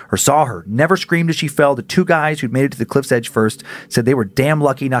 or saw her, never screamed as she fell. The two guys who'd made it to the cliff's edge first said they were damn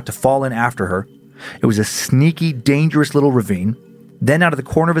lucky not to fall in after her. It was a sneaky, dangerous little ravine. Then out of the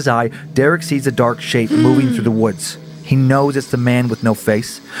corner of his eye, Derek sees a dark shape moving through the woods. He knows it's the man with no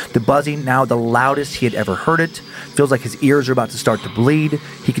face. The buzzing, now the loudest he had ever heard it. Feels like his ears are about to start to bleed.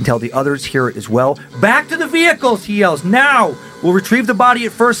 He can tell the others hear it as well. Back to the vehicles, he yells. Now! We'll retrieve the body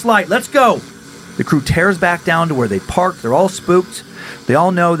at first light. Let's go! The crew tears back down to where they parked. They're all spooked. They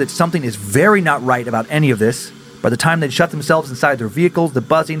all know that something is very not right about any of this. By the time they'd shut themselves inside their vehicles, the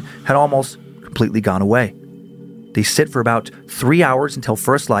buzzing had almost completely gone away. They sit for about 3 hours until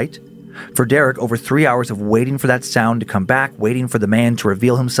first light. For Derek, over 3 hours of waiting for that sound to come back, waiting for the man to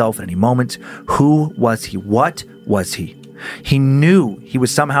reveal himself at any moment. Who was he? What was he? He knew he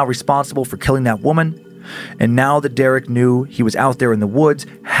was somehow responsible for killing that woman. And now that Derek knew he was out there in the woods,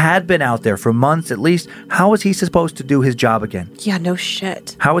 had been out there for months at least, how was he supposed to do his job again? Yeah, no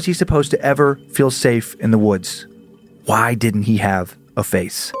shit. How was he supposed to ever feel safe in the woods? Why didn't he have a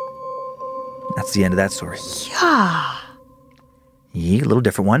face? That's the end of that story. Yeah. Yeah, a little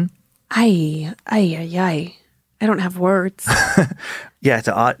different one. I don't have words. Yeah,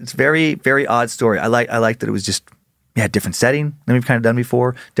 it's very, very odd story. I like that it was just, different setting than we've kind of done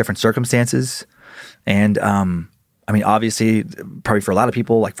before, different circumstances. And, obviously, probably for a lot of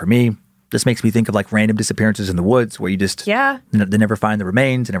people, like for me, this makes me think of like random disappearances in the woods where you just, they never find the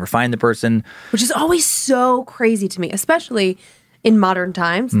remains, they never find the person. Which is always so crazy to me, especially in modern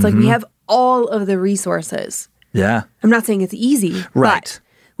times. It's like we have all of the resources. Yeah. I'm not saying it's easy, right. But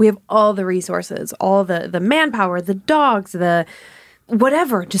we have all the resources, all the manpower, the dogs, the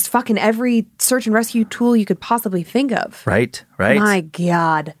whatever, just fucking every search and rescue tool you could possibly think of. Right. My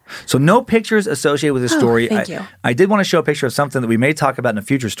God. So no pictures associated with this story. Thank you. I did want to show a picture of something that we may talk about in a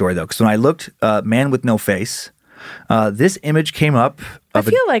future story, though, because when I looked, Man with No Face, this image came up. I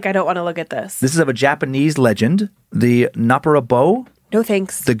feel like I don't want to look at this. This is of a Japanese legend, the Naparabo. No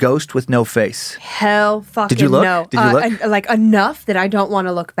thanks. The ghost with no face. Hell fucking Did you look? no. Did you look? Like enough that I don't want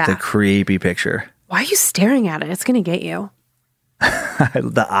to look back. It's a creepy picture. Why are you staring at it? It's going to get you.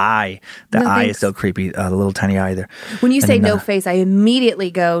 The eye. The eye is so creepy. The little tiny eye there. When you say no face, I immediately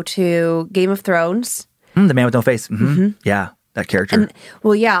go to Game of Thrones. The man with no face. Yeah, that character.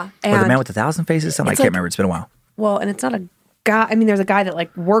 Well, yeah. Or the man with 1,000 faces? Something I can't remember. It's been a while. Well, and it's not a guy. I mean, there's a guy that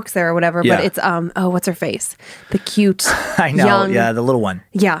like works there or whatever, but it's, what's her face? The cute, I know. young, yeah, the little one.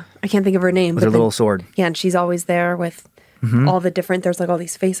 Yeah, I can't think of her name. With her little sword. Yeah, and she's always there with all the different, there's like all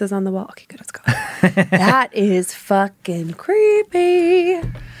these faces on the wall. Okay, good, let's go. That is fucking creepy.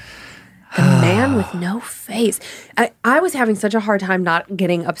 The man with no face. I was having such a hard time not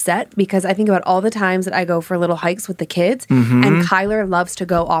getting upset because I think about all the times that I go for little hikes with the kids, and Kyler loves to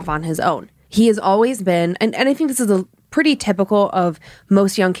go off on his own. He has always been, and I think this is pretty typical of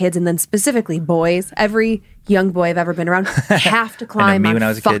most young kids, and then specifically boys. Every young boy I've ever been around have to climb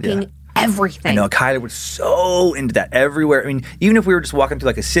on fucking everything. I know, Kyler was so into that everywhere. I mean, even if we were just walking through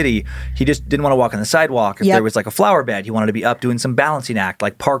like a city, he just didn't want to walk on the sidewalk. If there was like a flower bed, he wanted to be up doing some balancing act,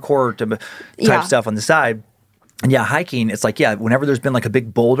 like parkour type stuff on the side. And hiking, it's like, whenever there's been like a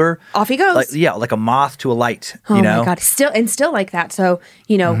big boulder, off he goes. Like a moth to a light, oh you know? My God. Still like that. So,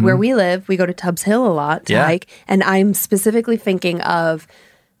 where we live, we go to Tubbs Hill a lot to hike. And I'm specifically thinking of,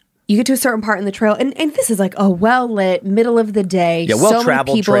 you get to a certain part in the trail, and this is like a well-lit, middle of the day, so many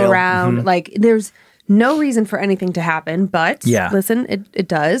people trail around. Like, there's no reason for anything to happen, but listen, it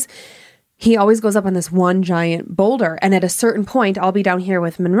does. He always goes up on this one giant boulder. And at a certain point, I'll be down here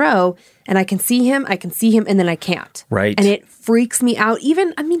with Monroe and I can see him, and then I can't. Right. And it freaks me out.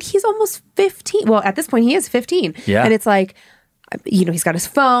 He's almost 15. Well, at this point, he is 15. Yeah. And it's like, he's got his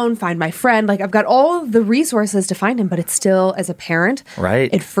phone, find my friend. Like, I've got all of the resources to find him, but it's still, as a parent,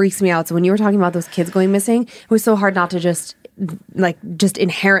 it freaks me out. So when you were talking about those kids going missing, it was so hard not to just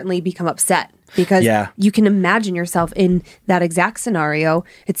inherently become upset. Because you can imagine yourself in that exact scenario.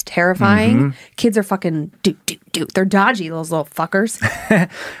 It's terrifying. Kids are fucking they're dodgy, those little fuckers.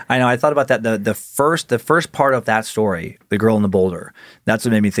 I know. I thought about that. The first part of that story, the girl in the boulder. That's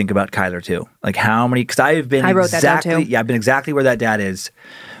what made me think about Kyler too. Like how many? Because I wrote that down too. Yeah, I've been exactly where that dad is.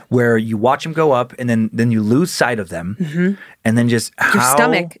 Where you watch them go up and then you lose sight of them, and then just your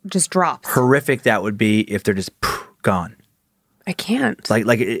stomach just drops. Horrific that would be if they're just gone. I can't.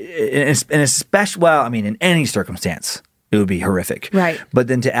 Like, and especially, in any circumstance, it would be horrific. Right. But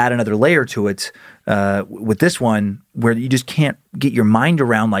then to add another layer to it, with this one, where you just can't get your mind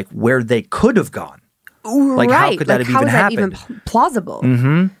around, like, where they could have gone. Like, how could that have even happened? How is that even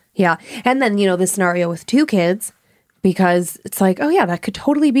plausible? Yeah. And then, this scenario with two kids, because it's like, oh, yeah, that could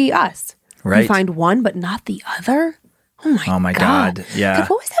totally be us. Right. We find one, but not the other? Oh my God. Yeah. God,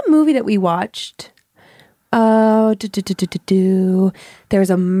 what was that movie that we watched? Oh, there's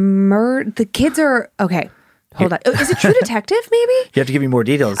a murder. The kids are okay. Hold on. Is it True Detective? Maybe you have to give me more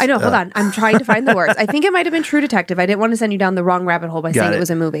details. I know. Hold on. I'm trying to find the words. I think it might have been True Detective. I didn't want to send you down the wrong rabbit hole by saying it was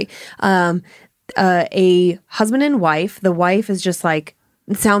a movie. A husband and wife. The wife is just like.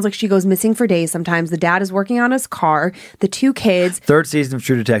 It sounds like she goes missing for days sometimes. The dad is working on his car. The two kids. Third season of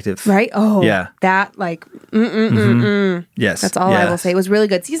True Detective. Right? Oh, yeah. That like, Yes. That's all I will say. It was really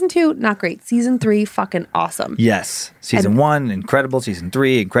good. Season 2, not great. Season 3, fucking awesome. Yes. Season 1, incredible. Season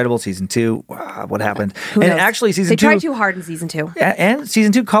 3, incredible. Season 2, what happened? Who knows? Actually, season 2. They tried too hard in season 2. And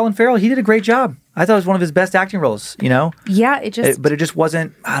season 2, Colin Farrell, he did a great job. I thought it was one of his best acting roles, you know? Yeah, but it just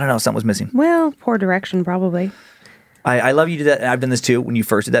wasn't, I don't know, something was missing. Well, poor direction, probably. I love you do that. And I've done this too when you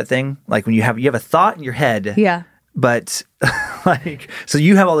first did that thing. Like when you have a thought in your head. Yeah. But like, so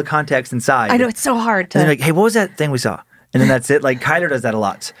you have all the context inside. I know, it's so hard to. And then like, hey, what was that thing we saw? And then that's it. Like Kyler does that a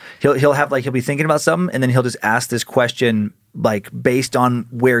lot. He'll be thinking about something and then he'll just ask this question like based on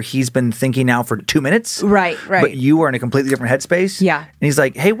where he's been thinking now for 2 minutes. Right. But you are in a completely different headspace. Yeah. And he's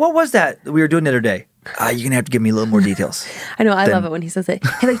like, hey, what was that we were doing the other day? You're going to have to give me a little more details. I know. I love it when he says it.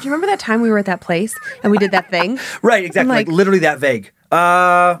 Hey, like, do you remember that time we were at that place and we did that thing? Right, exactly. Like literally that vague.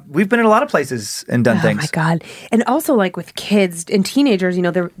 We've been in a lot of places and done things. Oh my God. And also like with kids and teenagers, you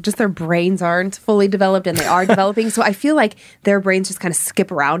know, their brains aren't fully developed and they are developing. So I feel like their brains just kind of skip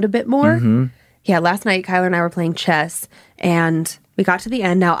around a bit more. Mm-hmm. Yeah. Last night, Kyler and I were playing chess and we got to the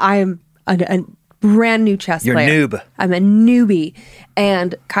end. Now I'm a brand new chess player. You're a noob. I'm a newbie.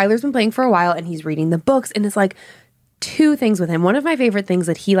 And Kyler's been playing for a while and he's reading the books and it's like, two things with him. One of my favorite things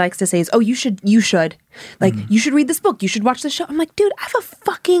that he likes to say is, oh, you should. Like, you should read this book. You should watch this show. I'm like, dude, I have a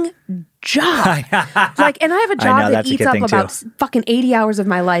fucking job. Like, and I have a job that eats up about fucking 80 hours of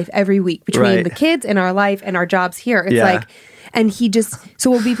my life every week between the kids and our life and our jobs here. It's like, and he just, so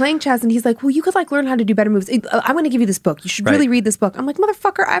we'll be playing chess and he's like, well, you could like learn how to do better moves. I'm going to give you this book. You should really read this book. I'm like,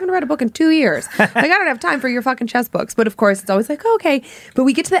 motherfucker, I haven't read a book in 2 years. Like, I don't have time for your fucking chess books. But of course, it's always like, oh, okay. But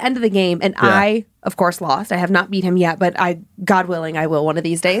we get to the end of the game and I, of course, lost. I have not beat him yet, but God willing, I will one of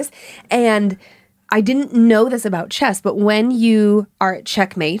these days. And I didn't know this about chess, but when you are at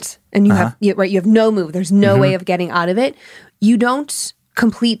checkmate and you have, you have no move, there's no way of getting out of it, you don't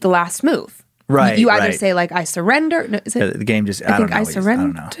complete the last move. Right. You either say like, I surrender. No, is it, the game just, I think I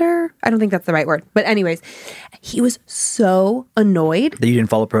surrender. I don't think that's the right word. But anyways, he was so annoyed. That you didn't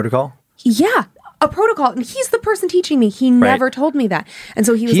follow protocol? Yeah. A protocol. And he's the person teaching me. He never told me that. And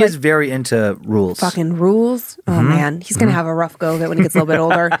so he was is very into rules. Fucking rules. Oh man. He's going to have a rough go of it when he gets a little bit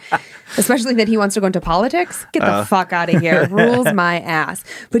older. Especially that he wants to go into politics. Get the fuck out of here. Rules my ass.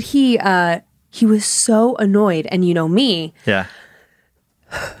 But he was so annoyed. And you know me. Yeah.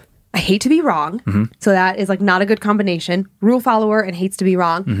 I hate to be wrong. So that is like not a good combination. Rule follower and hates to be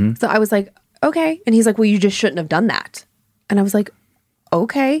wrong. So I was like, okay. And he's like, well, you just shouldn't have done that. And I was like,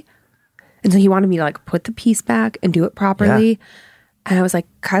 okay. And so he wanted me to like put the piece back and do it properly. Yeah. And I was like,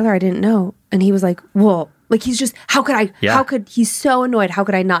 Kyler, I didn't know. And he was like, well, like he's just, how could, he's so annoyed. How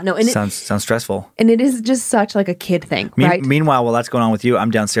could I not know? And sounds stressful. And it is just such like a kid thing, right? Meanwhile, while that's going on with you,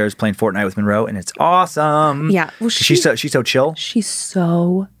 I'm downstairs playing Fortnite with Monroe and it's awesome. Yeah. Well, she's so chill. She's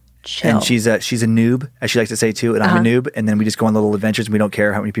so chill. And she's a noob, as she likes to say too, and I'm a noob. And then we just go on little adventures and we don't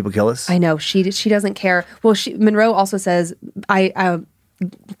care how many people kill us. I know. She doesn't care. Well, Monroe also says,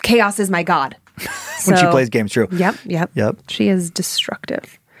 chaos is my god. When she plays games, true. Yep. She is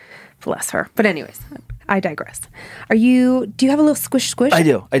destructive. Bless her. But anyways, I digress. Do you have a little squish? I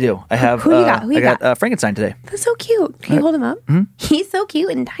do. I have. Who you got? I got Frankenstein today. That's so cute. Can you hold him up? Mm-hmm. He's so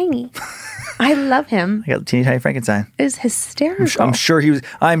cute and tiny. I love him. I got teeny tiny Frankenstein. It is hysterical. I'm sure he's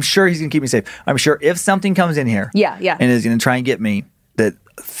gonna keep me safe. I'm sure if something comes in here, and is gonna try and get me, that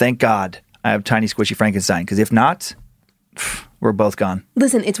thank God I have tiny squishy Frankenstein. Because if not, we're both gone.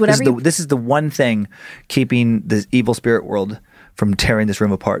 Listen, it's whatever. This is the one thing keeping the evil spirit world from tearing this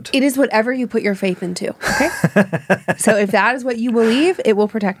room apart. It is whatever you put your faith into, okay? So if that is what you believe, it will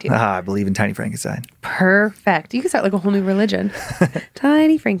protect you. I believe in Tiny Frankenstein. Perfect. You can start like a whole new religion.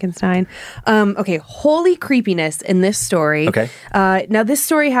 Tiny Frankenstein. Okay, holy creepiness in this story. Okay. Now this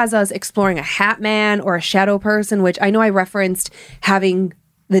story has us exploring a hat man or a shadow person, which I know I referenced having...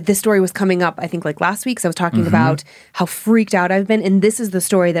 that this story was coming up, I think, like last week. So I was talking about how freaked out I've been. And this is the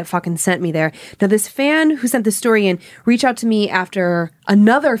story that fucking sent me there. Now, this fan who sent this story in reached out to me after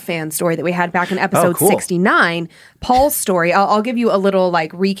another fan story that we had back in episode 69, Paul's story. I'll give you a little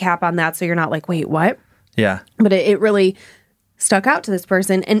like recap on that so you're not like, wait, what? Yeah. But it really stuck out to this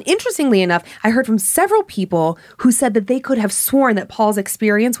person. And interestingly enough, I heard from several people who said that they could have sworn that Paul's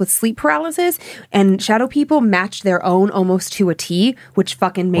experience with sleep paralysis and shadow people matched their own almost to a T, which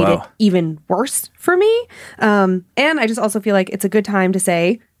fucking made it even worse for me. And I just also feel like it's a good time to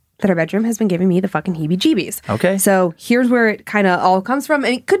say that our bedroom has been giving me the fucking heebie-jeebies. Okay. So here's where it kind of all comes from.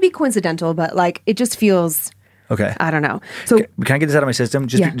 And it could be coincidental, but like it just feels... Okay. I don't know. So can I get this out of my system?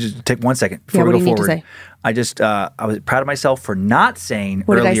 Just take 1 second before we go forward. I was proud of myself for not saying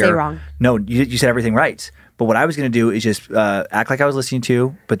what earlier. Did I say wrong? No, you said everything right. But what I was going to do is just act like I was listening to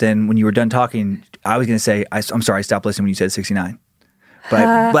you. But then when you were done talking, I was going to say, I'm sorry, I stopped listening when you said 69. But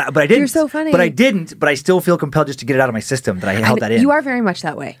I didn't. You're so funny. But I didn't. But I still feel compelled just to get it out of my system that I held that in. You are very much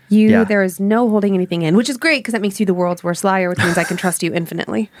that way. There is no holding anything in, which is great because that makes you the world's worst liar, which means I can trust you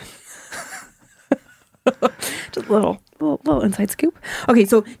infinitely. Just a little inside scoop. Okay,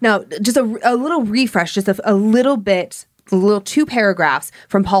 so now just a little refresh, just a little bit, a little 2 paragraphs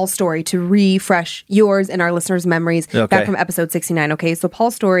from Paul's story to refresh yours and our listeners' memories back from episode 69. Okay, so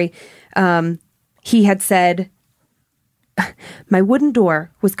Paul's story, he had said, my wooden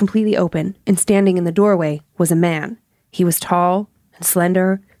door was completely open, and standing in the doorway was a man. He was tall and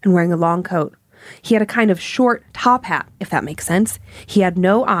slender and wearing a long coat. He had a kind of short top hat, if that makes sense. He had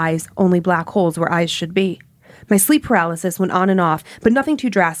no eyes, only black holes where eyes should be. My sleep paralysis went on and off, but nothing too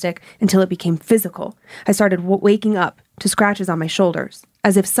drastic until it became physical. I started waking up to scratches on my shoulders,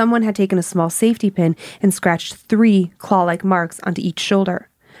 as if someone had taken a small safety pin and scratched 3 claw-like marks onto each shoulder.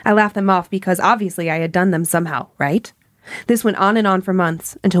 I laughed them off because obviously I had done them somehow, right? This went on and on for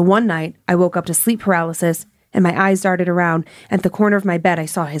months, until one night I woke up to sleep paralysis and my eyes darted around. At the corner of my bed, I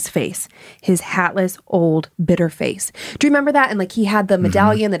saw his face. His hatless, old, bitter face. Do you remember that? And like he had the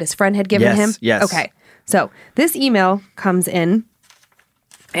medallion that his friend had given him? Yes. Okay. So this email comes in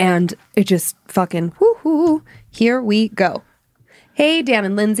and it just fucking whoo-hoo. Here we go. Hey, Dan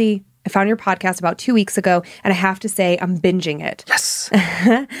and Lindsay. I found your podcast about 2 weeks ago, and I have to say I'm binging it. Yes.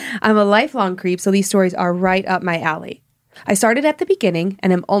 I'm a lifelong creep, so these stories are right up my alley. I started at the beginning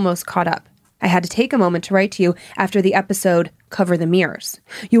and am almost caught up. I had to take a moment to write to you after the episode Cover the Mirrors.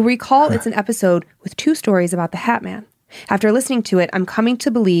 You'll recall it's an episode with 2 stories about the Hat Man. After listening to it, I'm coming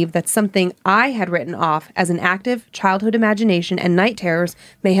to believe that something I had written off as an active childhood imagination and night terrors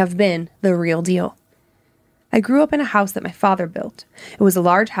may have been the real deal. I grew up in a house that my father built. It was a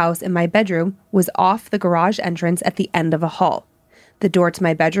large house, and my bedroom was off the garage entrance at the end of a hall. The door to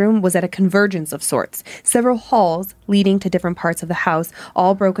my bedroom was at a convergence of sorts, several halls leading to different parts of the house,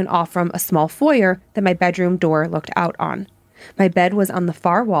 all broken off from a small foyer that my bedroom door looked out on. My bed was on the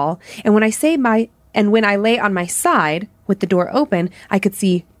far wall, and when I lay on my side with the door open, I could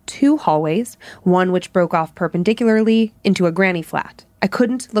see 2 hallways, one which broke off perpendicularly into a granny flat. I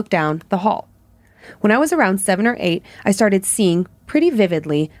couldn't look down the hall. When I was around 7 or 8, I started seeing pretty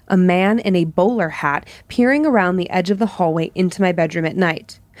vividly a man in a bowler hat peering around the edge of the hallway into my bedroom at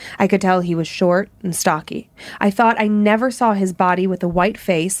night. I could tell he was short and stocky. I thought I never saw his body with a white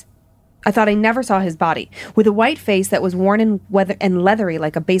face. That was worn and leathery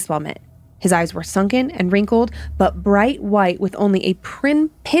like a baseball mitt. His eyes were sunken and wrinkled, but bright white with only a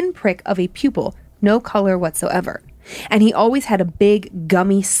pinprick of a pupil, no color whatsoever. And he always had a big,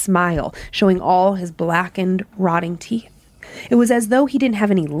 gummy smile, showing all his blackened, rotting teeth. It was as though he didn't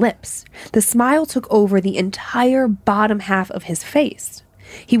have any lips. The smile took over the entire bottom half of his face.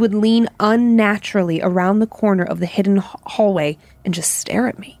 He would lean unnaturally around the corner of the hidden hallway and just stare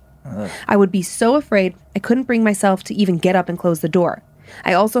at me. I would be so afraid I couldn't bring myself to even get up and close the door.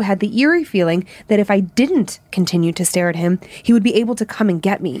 I also had the eerie feeling that if I didn't continue to stare at him, he would be able to come and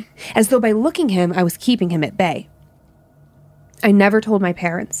get me, as though by looking him, I was keeping him at bay. I never told my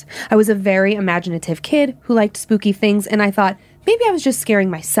parents. I was a very imaginative kid who liked spooky things, and I thought maybe I was just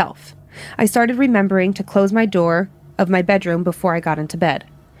scaring myself. I started remembering to close my door of my bedroom before I got into bed.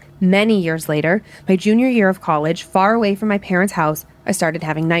 Many years later, my junior year of college, far away from my parents' house, I started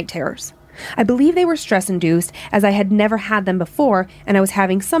having night terrors. I believe they were stress-induced, as I had never had them before, and I was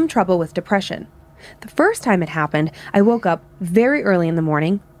having some trouble with depression. The first time it happened, I woke up very early in the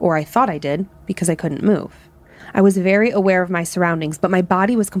morning, or I thought I did, because I couldn't move. I was very aware of my surroundings, but my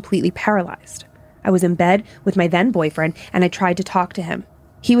body was completely paralyzed. I was in bed with my then boyfriend, and I tried to talk to him.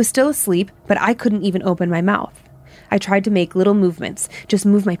 He was still asleep, but I couldn't even open my mouth. I tried to make little movements, just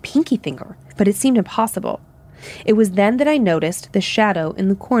move my pinky finger, but it seemed impossible. It was then that I noticed the shadow in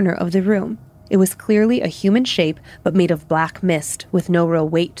the corner of the room. It was clearly a human shape, but made of black mist with no real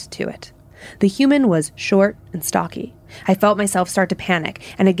weight to it. The human was short and stocky. I felt myself start to panic,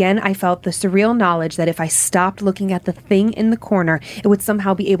 and again I felt the surreal knowledge that if I stopped looking at the thing in the corner, it would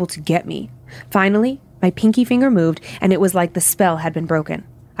somehow be able to get me. Finally, My pinky finger moved, and it was like the spell had been broken.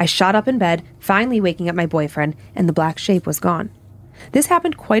 I shot up in bed, finally waking up my boyfriend, and the black shape was gone. This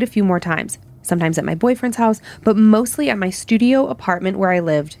happened quite a few more times, sometimes at my boyfriend's house, but mostly at my studio apartment where I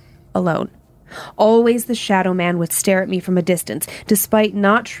lived, alone. Always the shadow man would stare at me from a distance, despite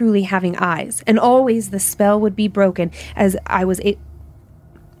not truly having eyes, and always the spell would be broken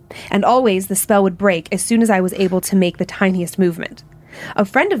and always the spell would break as soon as I was able to make the tiniest movement. A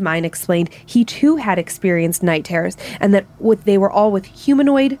friend of mine explained he too had experienced night terrors, and that they were all with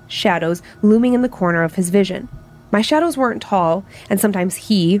humanoid shadows looming in the corner of his vision. My shadows weren't tall, and sometimes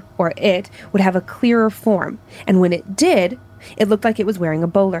he, or it, would have a clearer form, and when it did, it looked like it was wearing a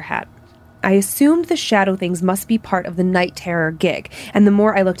bowler hat. I assumed the shadow things must be part of the night terror gig, and the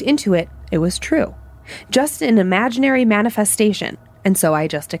more I looked into it, it was true. Just an imaginary manifestation, and so I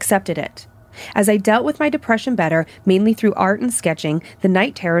just accepted it. As I dealt with my depression better, mainly through art and sketching, the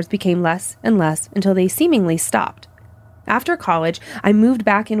night terrors became less and less until they seemingly stopped. After college, I moved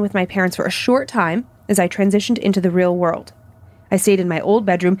back in with my parents for a short time as I transitioned into the real world. I stayed in my old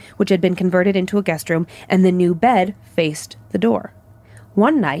bedroom, which had been converted into a guest room, and the new bed faced the door.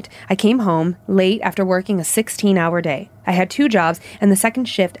 One night, I came home late after working a 16-hour day. I had 2 jobs, and the second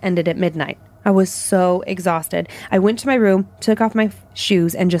shift ended at midnight. I was so exhausted. I went to my room, took off my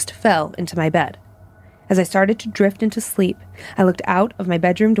shoes, and just fell into my bed. As I started to drift into sleep, I looked out of my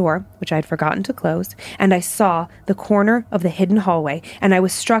bedroom door, which I had forgotten to close, and I saw the corner of the hidden hallway, and I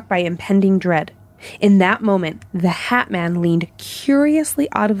was struck by impending dread. In that moment, the Hat Man leaned curiously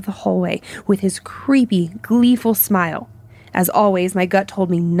out of the hallway with his creepy, gleeful smile. As always, my gut told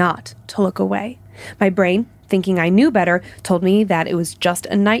me not to look away. My brain, thinking I knew better, told me that it was just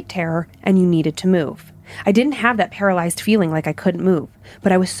a night terror and you needed to move. I didn't have that paralyzed feeling like I couldn't move,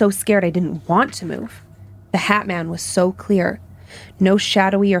 but I was so scared I didn't want to move. The Hat Man was so clear. No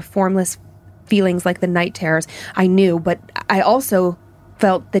shadowy or formless feelings like the night terrors I knew, but I also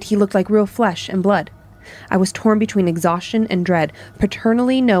felt that he looked like real flesh and blood. I was torn between exhaustion and dread,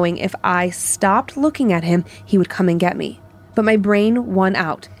 paternally knowing if I stopped looking at him, he would come and get me. But my brain won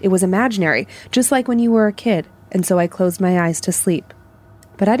out. It was imaginary, just like when you were a kid, and so I closed my eyes to sleep.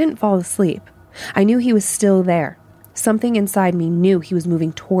 But I didn't fall asleep. I knew he was still there. Something inside me knew he was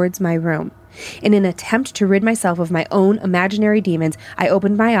moving towards my room. In an attempt to rid myself of my own imaginary demons, I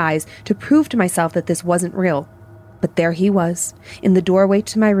opened my eyes to prove to myself that this wasn't real. But there he was, in the doorway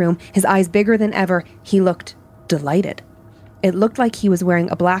to my room, his eyes bigger than ever. He looked delighted. It looked like he was wearing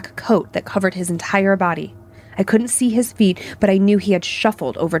a black coat that covered his entire body. I couldn't see his feet, but I knew he had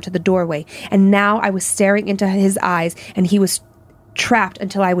shuffled over to the doorway, and now I was staring into his eyes, and he was trapped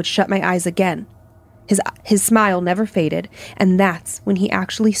until I would shut my eyes again. His smile never faded, and that's when he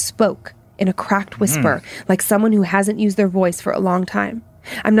actually spoke in a cracked whisper, like someone who hasn't used their voice for a long time.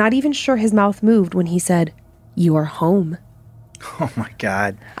 I'm not even sure his mouth moved when he said, "You are home." Oh my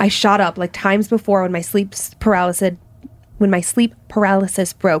God. I shot up like times before when my sleep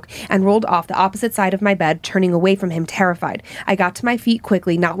paralysis broke and rolled off the opposite side of my bed, turning away from him terrified. I got to my feet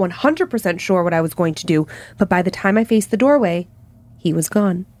quickly, not 100% sure what I was going to do, but by the time I faced the doorway, he was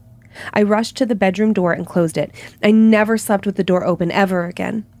gone. I rushed to the bedroom door and closed it. I never slept with the door open ever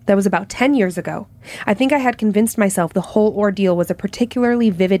again. That was about 10 years ago. I think I had convinced myself the whole ordeal was a particularly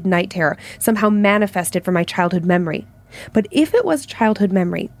vivid night terror, somehow manifested from my childhood memory. But if it was childhood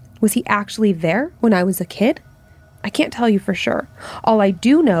memory, was he actually there when I was a kid? I can't tell you for sure. All I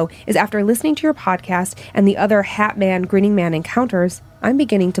do know is after listening to your podcast and the other Hat Man, Grinning Man encounters, I'm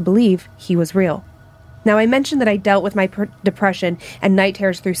beginning to believe he was real. Now, I mentioned that I dealt with my depression and night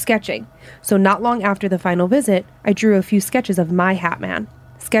terrors through sketching. So not long after the final visit, I drew a few sketches of my Hat Man.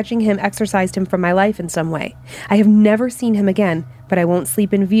 Sketching him exorcised him from my life in some way. I have never seen him again, but I won't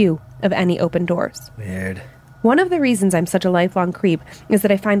sleep in view of any open doors. Weird. One of the reasons I'm such a lifelong creep is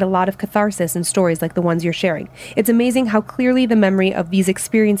that I find a lot of catharsis in stories like the ones you're sharing. It's amazing how clearly the memory of these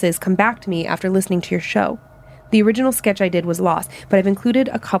experiences come back to me after listening to your show. The original sketch I did was lost, but I've included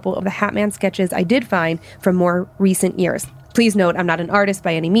a couple of the Hat Man sketches I did find from more recent years. Please note, I'm not an artist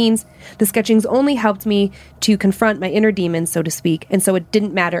by any means. The sketchings only helped me to confront my inner demons, so to speak, and so it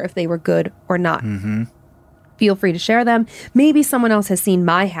didn't matter if they were good or not. Feel free to share them. Maybe someone else has seen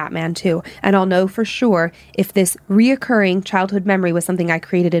my Hat Man too, and I'll know for sure if this reoccurring childhood memory was something I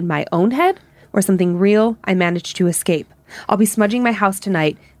created in my own head or something real I managed to escape. I'll be smudging my house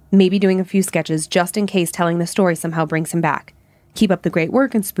tonight, maybe doing a few sketches just in case telling the story somehow brings him back. Keep up the great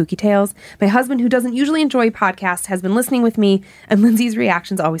work and spooky tales. My husband, who doesn't usually enjoy podcasts, has been listening with me, and Lindsay's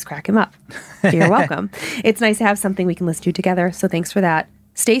reactions always crack him up. You're welcome. It's nice to have something we can listen to together, so thanks for that.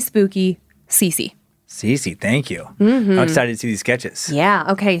 Stay spooky, Cece. Cece, thank you. I'm excited to see these sketches. Yeah.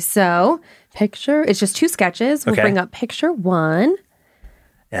 Okay. So picture, it's just 2 sketches. We'll bring up picture 1.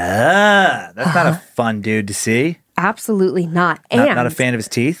 That's not a fun dude to see. Absolutely not. Not a fan of his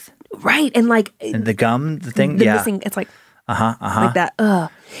teeth. Right. And like and the gum, the thing. The missing, it's like, like that.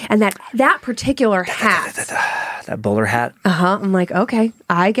 And that particular hat. That bowler hat. I'm like, okay,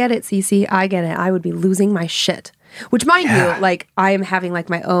 I get it, Cece. I get it. I would be losing my shit. Which, mind you, like, I am having like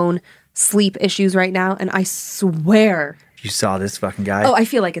my own sleep issues right now, and I swear. You saw this fucking guy? Oh, I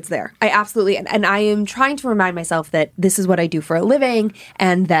feel like it's there. I absolutely, and I am trying to remind myself that this is what I do for a living,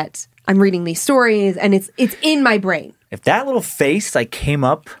 and that I'm reading these stories, and it's in my brain. If that little face like came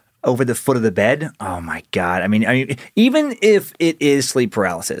up over the foot of the bed, oh my God. I mean, even if it is sleep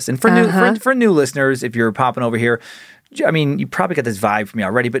paralysis, and for new listeners, if you're popping over here, I mean, you probably got this vibe from me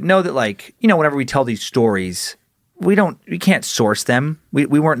already, but know that, like, you know, whenever we tell these stories, we can't source them. We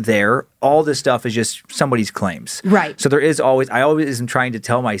weren't there. All this stuff is just somebody's claims. Right. So I always am trying to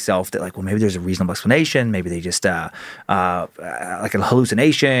tell myself that, like, well, maybe there's a reasonable explanation. Maybe they just, like a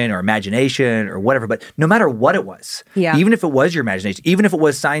hallucination or imagination or whatever. But no matter what it was, even if it was your imagination, even if it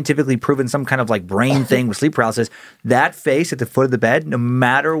was scientifically proven some kind of like brain thing with sleep paralysis, that face at the foot of the bed, no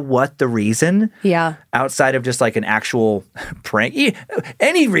matter what the reason, outside of just like an actual prank,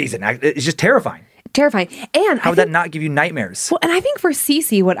 any reason, it's just terrifying. Terrifying. And how would that not give you nightmares? Well, and I think for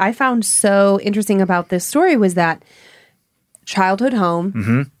Cece, what I found so interesting about this story was that childhood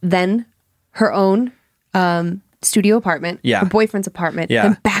home, then her own studio apartment, her boyfriend's apartment,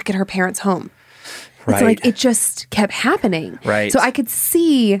 then back at her parents' home. Right. So like it just kept happening. Right. So I can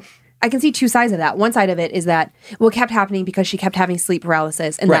see 2 sides of that. One side of it is that, well, it kept happening because she kept having sleep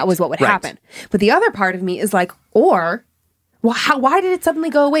paralysis, and that was what would happen. But the other part of me is like, well, why did it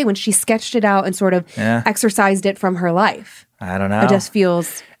suddenly go away when she sketched it out and sort of exorcised it from her life? I don't know. It just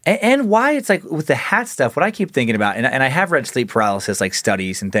feels... And why it's like with the hat stuff, what I keep thinking about, and I have read sleep paralysis like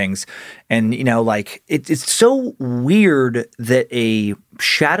studies and things, and you know, like it's so weird that a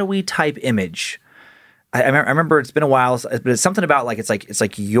shadowy type image, I remember it's been a while, but it's something about like, it's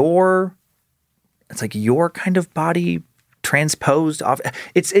like your kind of body transposed off.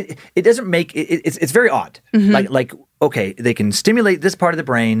 It doesn't make it's very odd. Like okay, they can stimulate this part of the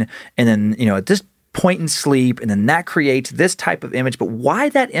brain, and then, you know, at this point in sleep, and then that creates this type of image. But why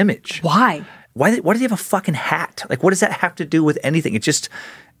that image? Why do they have a fucking hat? Like, what does that have to do with anything?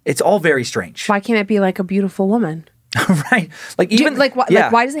 It's all very strange. Why can't it be like a beautiful woman? Right. Like even like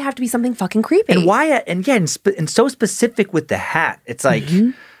why does it have to be something fucking creepy? And why? And so specific with the hat. It's like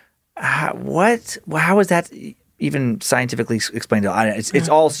what? How is that even scientifically explained? It's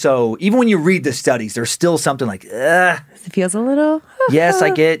also, even when you read the studies, there's still something like, ugh. It feels a little... Yes,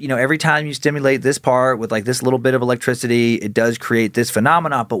 I get, you know, every time you stimulate this part with like this little bit of electricity, it does create this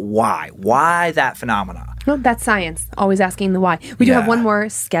phenomena, but why? Why that phenomena? Well, that's science. Always asking the why. We do have one more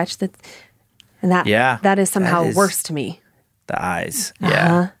sketch that is somehow worse to me. The eyes.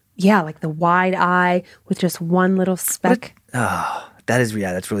 Yeah, like the wide eye with just one little speck. That's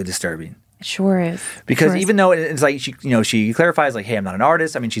really disturbing. It sure is. Because even though it's like, she clarifies like, hey, I'm not an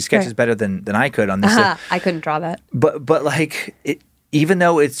artist. I mean, she sketches better than I could on this. I couldn't draw that. But like, even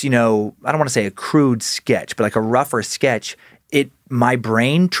though it's, you know, I don't want to say a crude sketch, but like a rougher sketch, my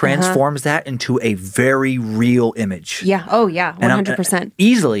brain transforms that into a very real image. Yeah. Oh, yeah. 100%.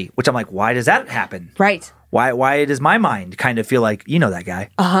 Easily, which I'm like, why does that happen? Right. Why does my mind kind of feel like, you know, that guy?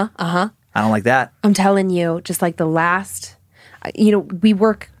 I don't like that. I'm telling you, just like the last, you know, we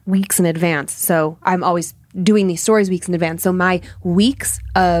work weeks in advance. So I'm always doing these stories weeks in advance. So my weeks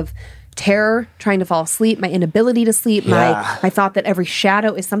of terror, trying to fall asleep, my inability to sleep, my thought that every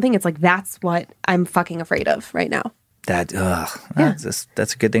shadow is something, it's like, that's what I'm fucking afraid of right now. That's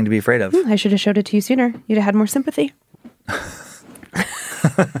a good thing to be afraid of. I should have showed it to you sooner. You'd have had more sympathy.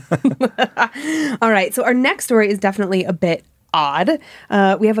 All right. So our next story is definitely a bit odd.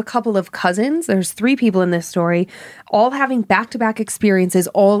 We have a couple of cousins. There's 3 people in this story, all having back-to-back experiences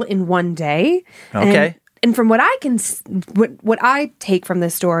all in one day. Okay. And from what I take from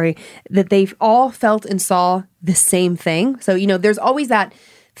this story, that they've all felt and saw the same thing. So, you know, there's always that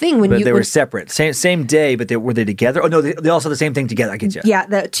thing when they were separate, same day, but were they together? Oh no, they all saw the same thing together. I get you. Yeah,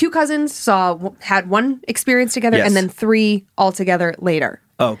 the 2 cousins had one experience together, and then 3 all together later.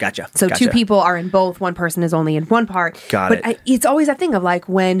 Oh, gotcha. So 2 people are in both. One person is only in one part. Got it. But it's always that thing of like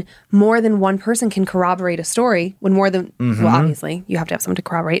when more than one person can corroborate a story. When more than well, obviously you have to have someone to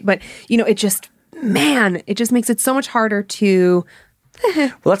corroborate. But you know, it just makes it so much harder to.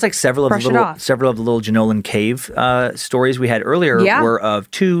 Well, that's like several of the little Jenolan Cave stories we had earlier were of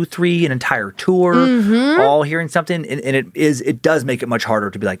 2, 3, an entire tour, all hearing something, and it does make it much harder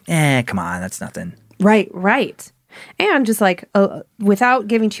to be like, come on, that's nothing. Right. And just like, without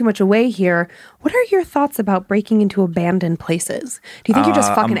giving too much away here, what are your thoughts about breaking into abandoned places? Do you think you're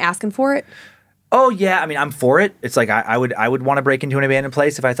just fucking asking for it? Oh yeah, I mean, I'm for it. It's like I would want to break into an abandoned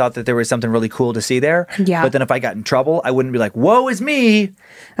place if I thought that there was something really cool to see there. Yeah. But then if I got in trouble, I wouldn't be like, "Woe is me."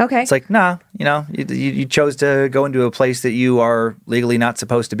 Okay. It's like, nah, you chose to go into a place that you are legally not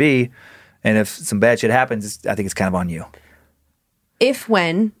supposed to be, and if some bad shit happens, I think it's kind of on you.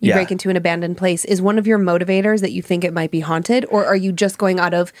 When you break into an abandoned place, is one of your motivators that you think it might be haunted, or are you just going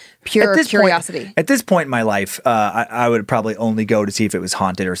out of pure curiosity? At this point in my life, I would probably only go to see if it was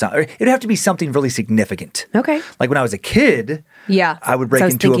haunted or something. It'd have to be something really significant. Okay. Like when I was a kid, I would break into. I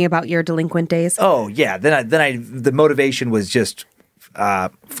was thinking about your delinquent days. Oh yeah, then the motivation was just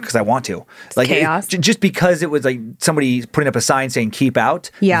because I want to. Like chaos. Just because it was like somebody putting up a sign saying "keep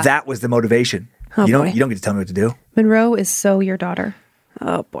out." Yeah. That was the motivation. Oh, you boy. don't get to tell me what to do. Monroe is so your daughter.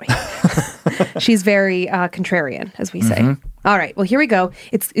 Oh, boy. She's very contrarian, as we say. Mm-hmm. All right. Well, here we go.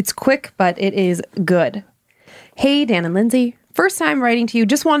 It's quick, but it is good. Hey, Dan and Lindsay. First time writing to you.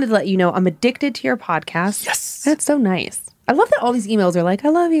 Just wanted to let you know I'm addicted to your podcast. Yes. That's so nice. I love that all these emails are like, I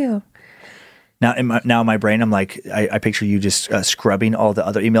love you. Now, in my brain, I'm like, I picture you just scrubbing all the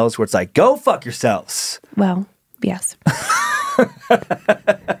other emails where it's like, go fuck yourselves. Well, yes.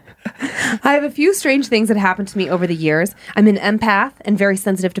 I have a few strange things that happened to me over the years. I'm an empath and very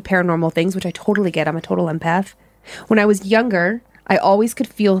sensitive to paranormal things, which I totally get. I'm a total empath. When I was younger, I always could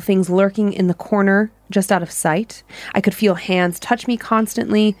feel things lurking in the corner just out of sight. I could feel hands touch me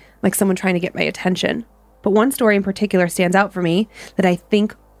constantly, like someone trying to get my attention. But one story in particular stands out for me that I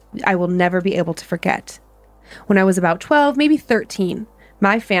think I will never be able to forget. When I was about 12, maybe 13,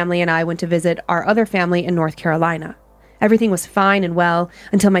 my family and I went to visit our other family in North Carolina. Everything was fine and well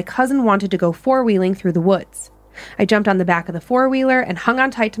until my cousin wanted to go four-wheeling through the woods. I jumped on the back of the four-wheeler and hung on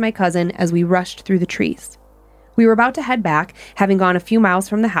tight to my cousin as we rushed through the trees. We were about to head back, having gone a few miles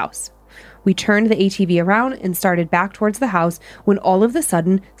from the house. We turned the ATV around and started back towards the house when all of a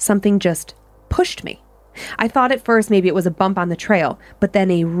sudden, something just pushed me. I thought at first maybe it was a bump on the trail, but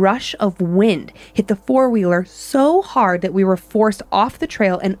then a rush of wind hit the four-wheeler so hard that we were forced off the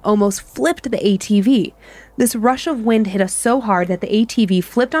trail and almost flipped the ATV. This rush of wind hit us so hard that the ATV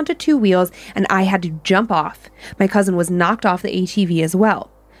flipped onto two wheels and I had to jump off. My cousin was knocked off the ATV as well.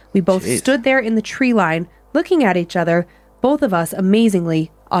 We both stood there in the tree line, looking at each other, both of us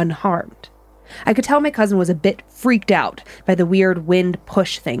amazingly unharmed. I could tell my cousin was a bit freaked out by the weird wind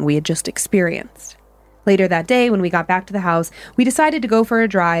push thing we had just experienced. Later that day, when we got back to the house, we decided to go for a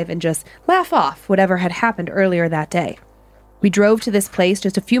drive and just laugh off whatever had happened earlier that day. We drove to this place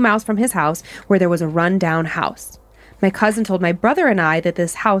just a few miles from his house where there was a run-down house. My cousin told my brother and I that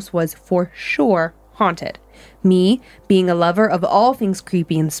this house was for sure haunted. Me, being a lover of all things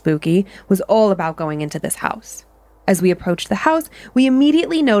creepy and spooky, was all about going into this house. As we approached the house, we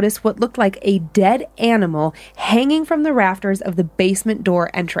immediately noticed what looked like a dead animal hanging from the rafters of the basement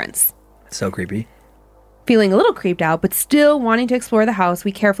door entrance. So creepy. Feeling a little creeped out, but still wanting to explore the house,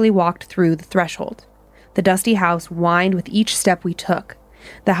 we carefully walked through the threshold. The dusty house whined with each step we took.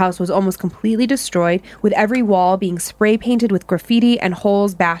 The house was almost completely destroyed, with every wall being spray-painted with graffiti and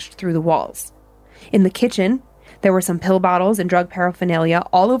holes bashed through the walls. In the kitchen, there were some pill bottles and drug paraphernalia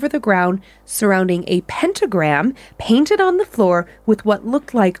all over the ground, surrounding a pentagram painted on the floor with what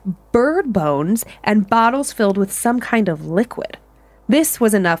looked like bird bones and bottles filled with some kind of liquid. This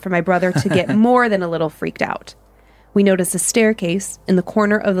was enough for my brother to get more than a little freaked out. We noticed a staircase in the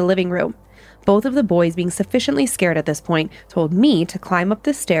corner of the living room. Both of the boys, being sufficiently scared at this point, told me to climb up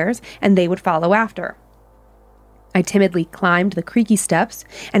the stairs and they would follow after. I timidly climbed the creaky steps,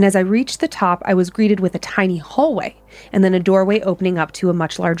 and as I reached the top, I was greeted with a tiny hallway and then a doorway opening up to a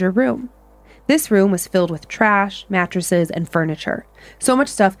much larger room. This room was filled with trash, mattresses, and furniture. So much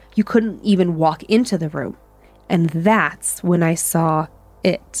stuff you couldn't even walk into the room. And that's when I saw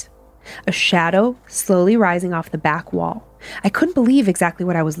it. A shadow slowly rising off the back wall. I couldn't believe exactly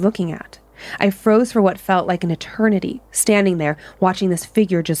what I was looking at. I froze for what felt like an eternity, standing there, watching this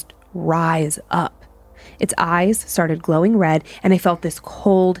figure just rise up. Its eyes started glowing red, and I felt this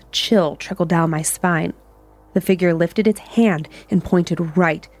cold chill trickle down my spine. The figure lifted its hand and pointed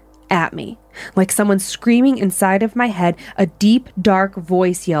right at me. Like someone screaming inside of my head, a deep, dark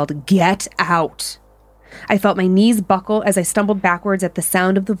voice yelled, "Get out!" I felt my knees buckle as I stumbled backwards at the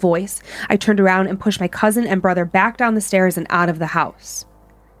sound of the voice. I turned around and pushed my cousin and brother back down the stairs and out of the house.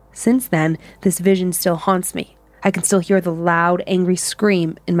 Since then, this vision still haunts me. I can still hear the loud, angry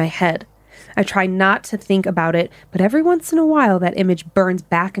scream in my head. I try not to think about it, but every once in a while that image burns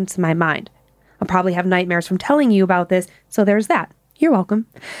back into my mind. I'll probably have nightmares from telling you about this, so there's that. You're welcome.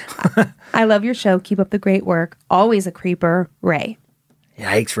 I love your show. Keep up the great work. Always a creeper, Ray.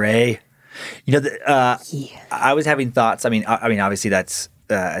 Yikes, Ray. You know, I was having thoughts. I mean, obviously that's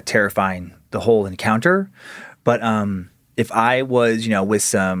terrifying, the whole encounter. But if I was, with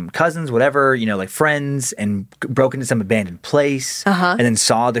some cousins, whatever, like friends, and broke into some abandoned place, and then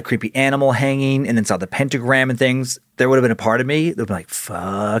saw the creepy animal hanging, and then saw the pentagram and things, there would have been a part of me that would be like,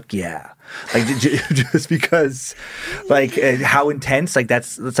 fuck yeah. Like just because, like how intense, like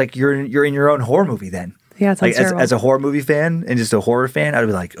it's like you're in your own horror movie then. Yeah, it's like as a horror movie fan and just a horror fan, I'd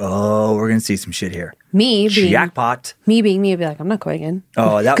be like, oh, we're gonna see some shit here. Jackpot. Me being me, I'd be like, I'm not going in.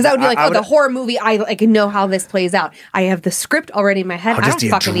 Oh, because I would be like, the horror movie. I know how this plays out. I have the script already in my head. I don't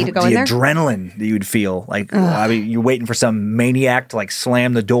fucking need to go in there. The adrenaline that you would feel, like you're waiting for some maniac to like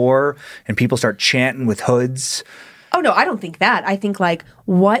slam the door and people start chanting with hoods. Oh, no, I don't think that. I think, like,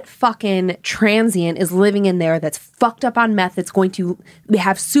 what fucking transient is living in there that's fucked up on meth that's going to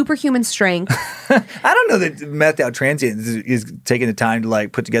have superhuman strength? I don't know that methed out transient is taking the time to,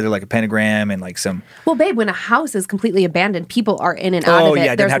 like, put together, like, a pentagram and, like, some... Well, babe, when a house is completely abandoned, people are in and out of it.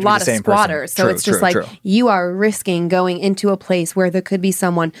 Yeah, there's a lot of squatters. So it's just you are risking going into a place where there could be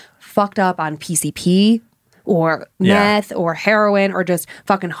someone fucked up on PCP or meth or heroin or just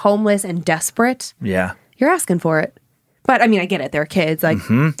fucking homeless and desperate. Yeah. You're asking for it. But I mean, I get it. They're kids. Like,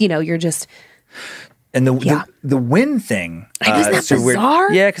 you're just. And the wind thing. Isn't that bizarre?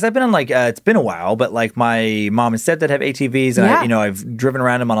 Weird. Yeah, because I've been on it's been a while, but like my mom and stepdad have ATVs, and I've driven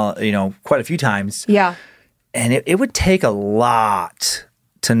around them on quite a few times. Yeah. And it would take a lot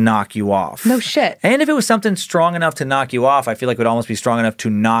to knock you off. No shit. And if it was something strong enough to knock you off, I feel like it would almost be strong enough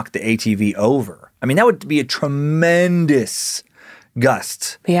to knock the ATV over. I mean, that would be a tremendous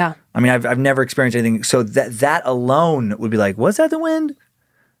gust. Yeah. I mean, I've never experienced anything. So that alone would be like, was that the wind?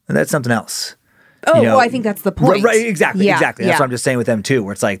 And that's something else. Oh, well, I think that's the point. Right, exactly. That's what I'm just saying with them too,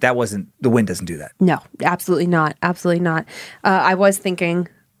 where it's like, the wind doesn't do that. No, absolutely not. Absolutely not. I was thinking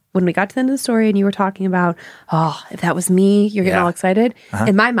when we got to the end of the story and you were talking about, if that was me, you're getting all excited.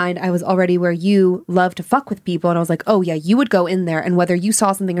 In my mind, I was already where you love to fuck with people. And I was like, oh yeah, you would go in there and whether you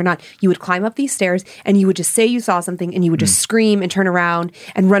saw something or not, you would climb up these stairs and you would just say you saw something and you would just scream and turn around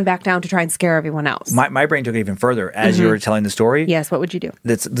and run back down to try and scare everyone else. My brain took it even further as you were telling the story. Yes, what would you do?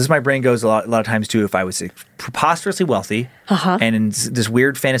 This my brain goes a lot of times too. If I was preposterously wealthy and in this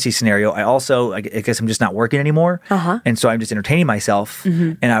weird fantasy scenario, I guess I'm just not working anymore. And so I'm just entertaining myself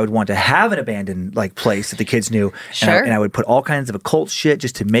and I would want to have an abandoned place that the kids knew. Sure. And I would put all kinds of occult shit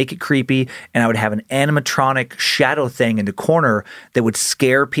just to make it creepy. And I would have an animatronic shadow thing in the corner that would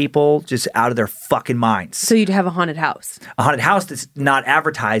scare people just out of their fucking minds. So you'd have a haunted house. A haunted house that's not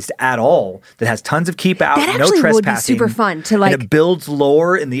advertised at all, that has tons of keep out, that no trespassing. Would be super fun to and it builds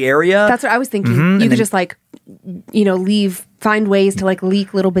lore in the area. That's what I was thinking. You could just find ways to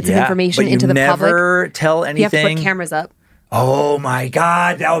leak little bits of information into the public. Never tell anything. You have to put cameras up. Oh my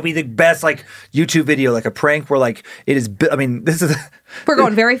God, that would be the best YouTube video, a prank where it is. I mean, this is. We're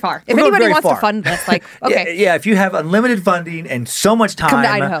going very far. If anybody wants to fund this, okay. Yeah, if you have unlimited funding and so much time, come to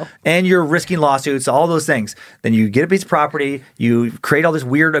Idaho. And you're risking lawsuits, all those things, then you get a piece of property, you create all this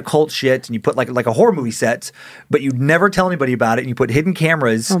weird occult shit, and you put like a horror movie set, but you never tell anybody about it, and you put hidden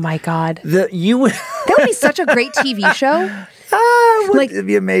cameras. Oh my God. That would be such a great TV show. It'd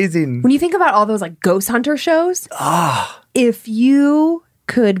be amazing. When you think about all those ghost hunter shows, if you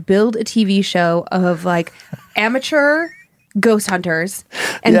could build a TV show of amateur ghost hunters,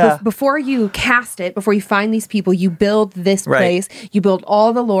 and before you cast it, before you find these people, you build this place, you build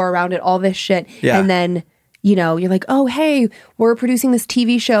all the lore around it, all this shit, and then you're like, oh hey, we're producing this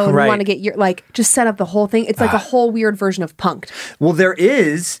TV show and we want to get your just set up the whole thing. It's like a whole weird version of Punk'd. Well,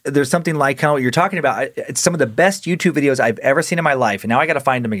 there's something like how you're talking about. It's some of the best YouTube videos I've ever seen in my life, and now I got to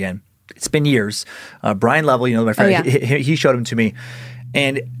find them again. It's been years. Brian Level, my friend, he showed them to me.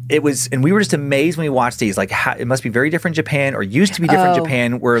 And we were just amazed when we watched these. How, it must be very different in Japan, or used to be different in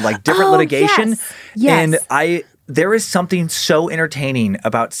Japan, where different litigation. Yes. And there is something so entertaining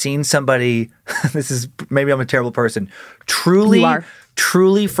about seeing somebody. This is maybe I'm a terrible person.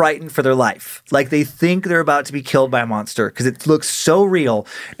 Truly frightened for their life. They think they're about to be killed by a monster because it looks so real.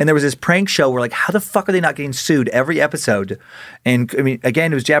 And there was this prank show where how the fuck are they not getting sued every episode? And I mean,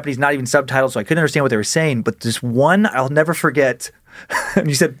 again, it was Japanese, not even subtitles, so I couldn't understand what they were saying. But this one I'll never forget. And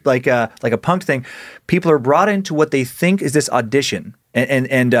you said like a punk thing. People are brought into what they think is this audition.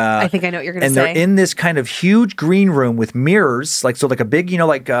 And I think I know what you're going to say. And they're in this kind of huge green room with mirrors, a big,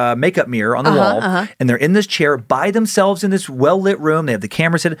 makeup mirror on the wall. And they're in this chair by themselves in this well-lit room. They have the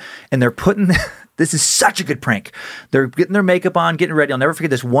camera set, and they're putting This is such a good prank. They're getting their makeup on, getting ready. I'll never forget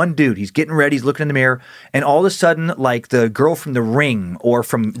this one dude. He's getting ready. He's looking in the mirror. And all of a sudden, like the girl from The Ring or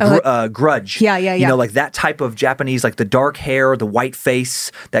from Grudge. Yeah. You know, like that type of Japanese, like the dark hair, the white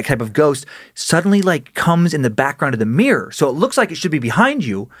face, that type of ghost suddenly like comes in the background of the mirror. So it looks like it should be behind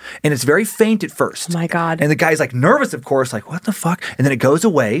you. And it's very faint at first. Oh my God. And the guy's like nervous, of course, like, what the fuck? And then it goes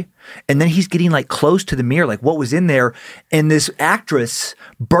away. And then he's getting like close to the mirror, like what was in there. And this actress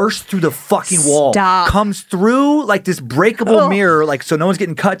bursts through the fucking wall. Stop. Comes through like this breakable mirror, like so no one's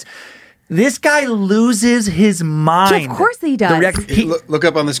getting cut. This guy loses his mind. Yeah, of course he does. Look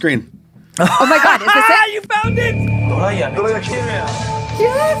up on the screen. Oh my God, is this it? You found it!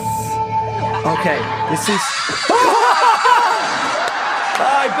 Yes! Okay, this is...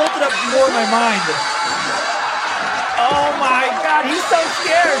 I built it up more in my mind. Oh my God, he's so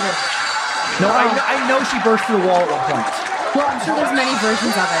scared. No, I know she burst through the wall at one point. Well, I'm sure there's many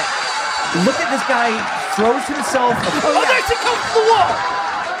versions of it. Look at this guy throws himself. Oh, there she comes to the wall.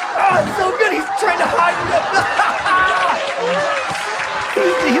 Oh, it's so good. He's trying to hide it.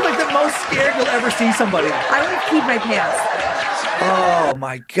 He's like the most scared you'll ever see somebody. I would peed my pants. Oh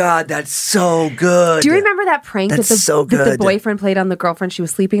my God, that's so good. Do you remember that prank that the boyfriend played on the girlfriend? She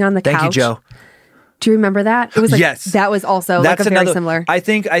was sleeping on the couch. Thank you, Joe. Do you remember that? It was like, yes. That was also like a very similar. I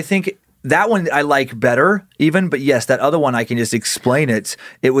think that one I like better even, but yes, that other one I can just explain it.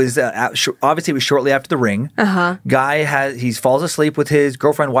 It was obviously it was shortly after The Ring. Guy he falls asleep with his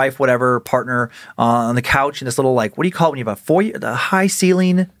girlfriend, wife, whatever, partner on the couch in this little like, what do you call it when you have a high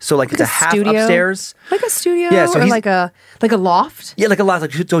ceiling? So like it's a half studio? Upstairs, like a studio, yeah, so or like a loft. Yeah, like a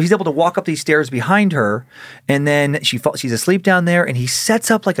loft. So he's able to walk up these stairs behind her, and then she's asleep down there, and he sets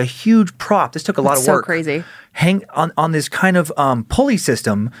up like a huge prop. This took a lot of work. So crazy. Hang on this kind of pulley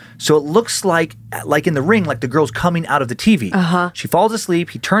system, so it looks like in The Ring, like the girl's coming out of the TV. She falls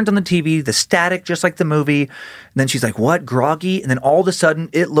asleep. He turns on the TV, the static, just like the movie. And then she's like, "What, groggy?" And then all of a sudden,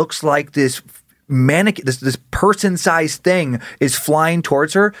 it looks like this mannequin, this person-sized thing is flying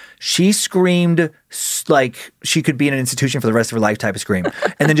towards her. She screamed like she could be in an institution for the rest of her life type of scream,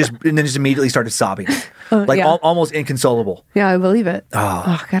 and then just immediately started sobbing, almost inconsolable. Yeah, I believe it.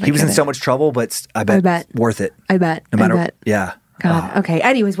 Oh God, he was in so much trouble, but I bet worth it. I bet. No matter, yeah. God. Okay.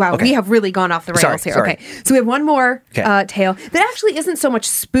 Anyways, wow, we have really gone off the rails here. Sorry. Okay. So we have one more tale that actually isn't so much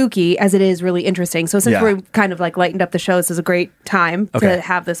spooky as it is really interesting. So since we're kind of like lightened up the show, this is a great time to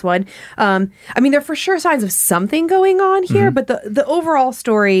have this one. I mean, there are for sure signs of something going on here, but the overall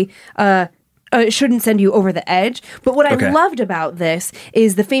story shouldn't send you over the edge. But what I loved about this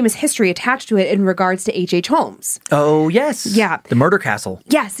is the famous history attached to it in regards to H.H. Holmes. Oh, yes. Yeah. The murder castle.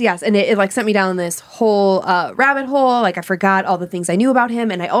 Yes. And it like sent me down this whole rabbit hole. Like I forgot all the things I knew about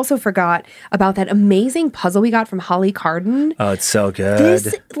him. And I also forgot about that amazing puzzle we got from Holly Carden. Oh, it's so good.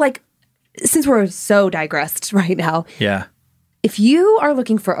 This, like, since we're so digressed right now. Yeah. If you are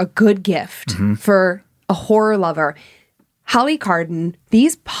looking for a good gift for a horror lover, Holly Carden,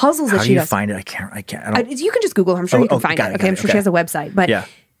 these puzzles that she does. How do you find it? You can just Google her. I'm sure you can find it. Okay, I'm sure she has a website. But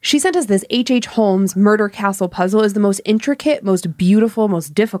she sent us this H.H. Holmes murder castle puzzle. Is the most intricate, most beautiful,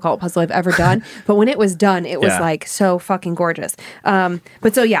 most difficult puzzle I've ever done. But when it was done, it was like so fucking gorgeous.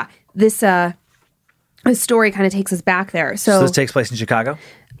 But so this story kind of takes us back there. So this takes place in Chicago?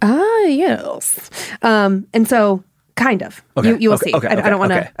 Yes. And so kind of. Okay. You will see. I don't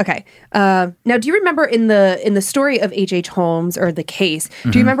want to. Okay. Now, do you remember in the story of H.H. Holmes or the case?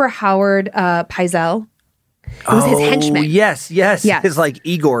 Do you remember Howard Peizel? It was his henchman. Yes. His like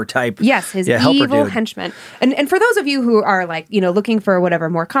Igor type. Yes, his evil henchman. And for those of you who are like, looking for whatever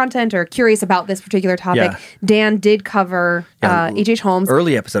more content or curious about this particular topic, Dan did cover H.H. Holmes.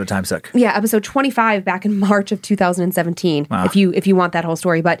 Early episode of Time Suck. Yeah, episode 25 back in March of 2017. Wow. If you want that whole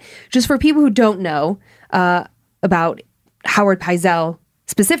story. But just for people who don't know about Howard Peizel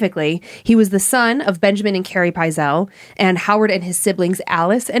specifically, he was the son of Benjamin and Carrie Peizel, and Howard and his siblings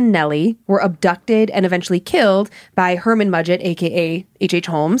Alice and Nellie were abducted and eventually killed by Herman Mudgett, aka H.H.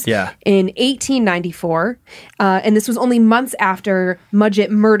 Holmes, in 1894. And this was only months after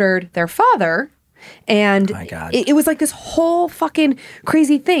Mudgett murdered their father. And it was like this whole fucking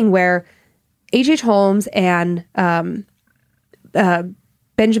crazy thing where H.H. Holmes and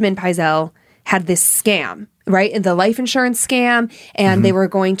Benjamin Peizel had this scam, right? And the life insurance scam. And they were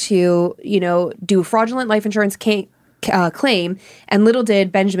going to, do a fraudulent life insurance claim. And little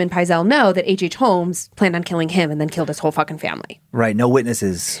did Benjamin Peizel know that H.H. Holmes planned on killing him and then killed his whole fucking family. Right. No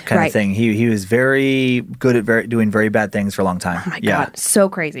witnesses kind of thing. He was very good at doing very bad things for a long time. Oh my God. So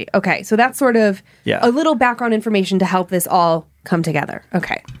crazy. Okay. So that's sort of a little background information to help this all come together.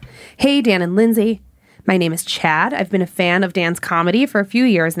 Okay. Hey, Dan and Lindsay. My name is Chad. I've been a fan of Dan's comedy for a few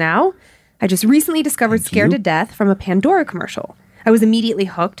years now. I just recently discovered Scared to Death from a Pandora commercial. I was immediately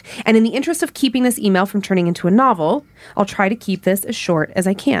hooked, and in the interest of keeping this email from turning into a novel, I'll try to keep this as short as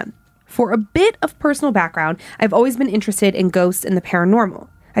I can. For a bit of personal background, I've always been interested in ghosts and the paranormal.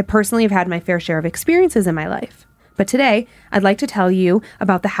 I personally have had my fair share of experiences in my life. But today, I'd like to tell you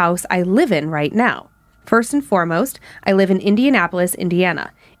about the house I live in right now. First and foremost, I live in Indianapolis,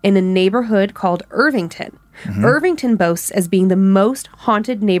 Indiana, in a neighborhood called Irvington. Irvington boasts as being the most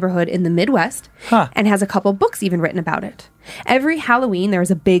haunted neighborhood in the Midwest and has a couple books even written about it. Every Halloween, there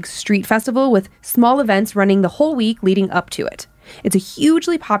is a big street festival with small events running the whole week leading up to it. It's a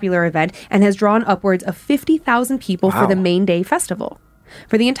hugely popular event and has drawn upwards of 50,000 people for the main day festival.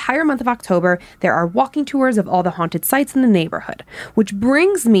 For the entire month of October, there are walking tours of all the haunted sites in the neighborhood, which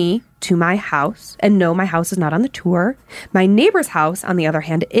brings me to my house. And no, my house is not on the tour. My neighbor's house, on the other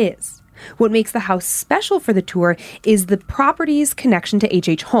hand, is. What makes the house special for the tour is the property's connection to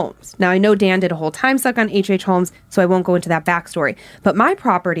H.H. Holmes. Now, I know Dan did a whole time suck on H.H. Holmes, so I won't go into that backstory. But my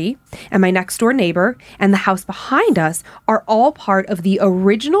property and my next door neighbor and the house behind us are all part of the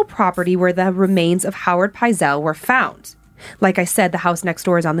original property where the remains of Howard Peizel were found. Like I said, the house next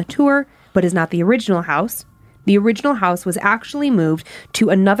door is on the tour, but is not the original house. The original house was actually moved to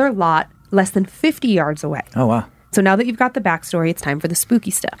another lot less than 50 yards away. Oh, wow. So now that you've got the backstory, it's time for the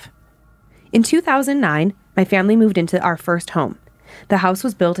spooky stuff. In 2009, my family moved into our first home. The house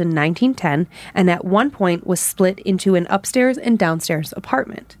was built in 1910 and at one point was split into an upstairs and downstairs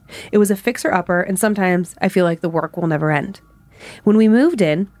apartment. It was a fixer-upper, and sometimes I feel like the work will never end. When we moved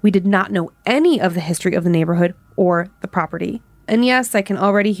in, we did not know any of the history of the neighborhood or the property. And yes, I can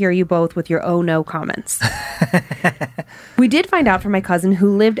already hear you both with your oh no comments. We did find out from my cousin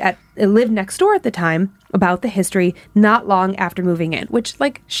who lived next door at the time about the history not long after moving in, which,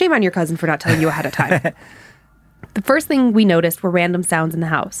 like, shame on your cousin for not telling you ahead of time. The first thing we noticed were random sounds in the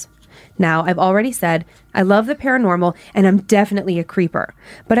house. Now, I've already said I love the paranormal and I'm definitely a creeper,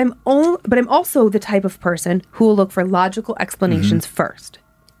 but I'm also the type of person who will look for logical explanations first.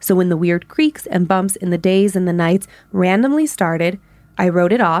 So when the weird creaks and bumps in the days and the nights randomly started, I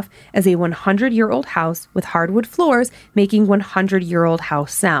wrote it off as a 100-year-old house with hardwood floors making 100-year-old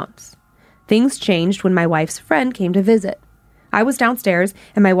house sounds. Things changed when my wife's friend came to visit. I was downstairs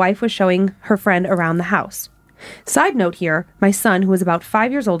and my wife was showing her friend around the house. Side note here, my son, who was about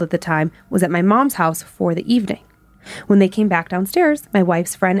 5 years old at the time, was at my mom's house for the evening. When they came back downstairs, my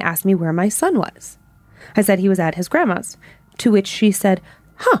wife's friend asked me where my son was. I said he was at his grandma's, to which she said,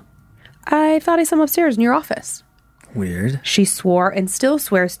 I thought I saw him upstairs in your office. Weird. She swore and still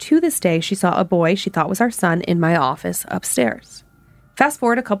swears to this day she saw a boy she thought was our son in my office upstairs. Fast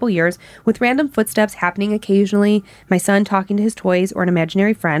forward a couple years, with random footsteps happening occasionally, my son talking to his toys or an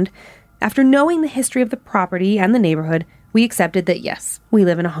imaginary friend. After knowing the history of the property and the neighborhood, we accepted that yes, we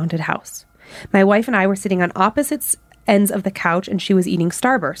live in a haunted house. My wife and I were sitting on opposite ends of the couch and she was eating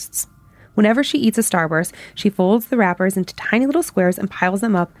Starbursts. Whenever she eats a Starburst, she folds the wrappers into tiny little squares and piles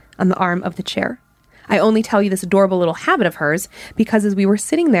them up on the arm of the chair. I only tell you this adorable little habit of hers because as we were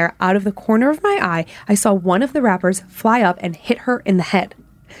sitting there, out of the corner of my eye, I saw one of the wrappers fly up and hit her in the head.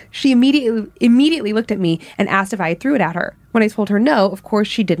 She immediately looked at me and asked if I threw it at her. When I told her no, of course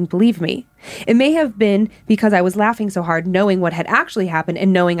she didn't believe me. It may have been because I was laughing so hard knowing what had actually happened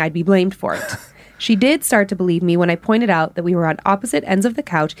and knowing I'd be blamed for it. She did start to believe me when I pointed out that we were on opposite ends of the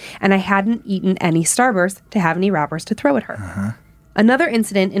couch and I hadn't eaten any Starburst to have any wrappers to throw at her. Another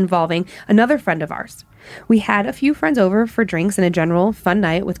incident involving another friend of ours. We had a few friends over for drinks and a general fun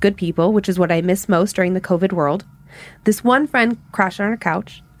night with good people, which is what I miss most during the COVID world. This one friend crashed on our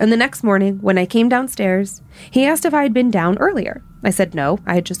couch, and the next morning, when I came downstairs, he asked if I had been down earlier. I said no,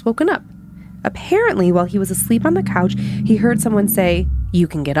 I had just woken up. Apparently, while he was asleep on the couch, he heard someone say, "You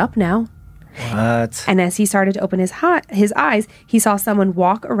can get up now." What? And as he started to open his eyes, he saw someone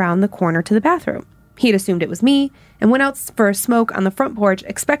walk around the corner to the bathroom. He had assumed it was me and went out for a smoke on the front porch,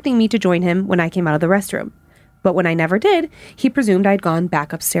 expecting me to join him when I came out of the restroom. But when I never did, he presumed I'd gone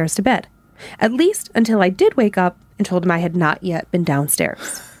back upstairs to bed. At least until I did wake up and told him I had not yet been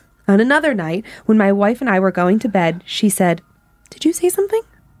downstairs. On another night, when my wife and I were going to bed, she said, "Did you say something?"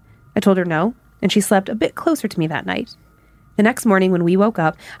 I told her no, and she slept a bit closer to me that night. The next morning when we woke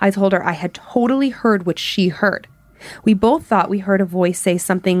up, I told her I had totally heard what she heard. We both thought we heard a voice say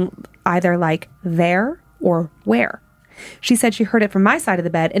something either like there or where. She said she heard it from my side of the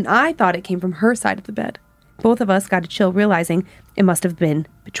bed, and I thought it came from her side of the bed. Both of us got a chill realizing it must have been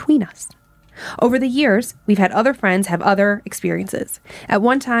between us. Over the years, we've had other friends have other experiences. At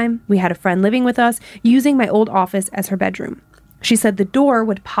one time, we had a friend living with us using my old office as her bedroom. She said the door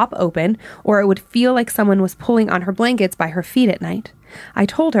would pop open or it would feel like someone was pulling on her blankets by her feet at night. I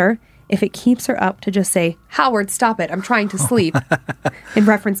told her if it keeps her up to just say, "Howard, stop it, I'm trying to sleep," in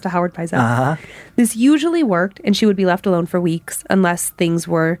reference to Howard Peizel. This usually worked, and she would be left alone for weeks unless things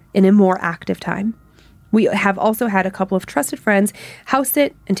were in a more active time. We have also had a couple of trusted friends house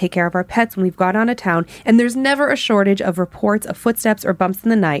sit and take care of our pets when we've gone out of town, and there's never a shortage of reports of footsteps or bumps in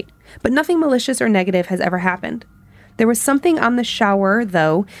the night, but nothing malicious or negative has ever happened. There was something on the shower,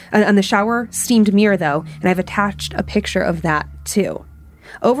 though, on the shower steamed mirror, though, and I've attached a picture of that, too.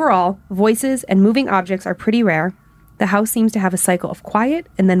 Overall, voices and moving objects are pretty rare. The house seems to have a cycle of quiet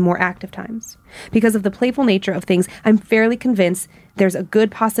and then more active times. Because of the playful nature of things, I'm fairly convinced there's a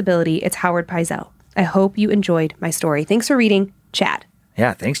good possibility it's Howard Peizel. I hope you enjoyed my story. Thanks for reading, Chad.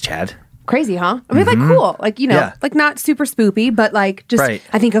 Yeah, thanks, Chad. Crazy, huh? I mean, like, cool. Like, like not super spoopy, but like just,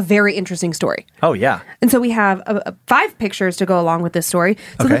 I think, a very interesting story. Oh, yeah. And so we have 5 pictures to go along with this story.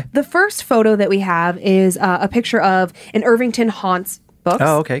 So the first photo that we have is a picture of an Irvington Haunts book.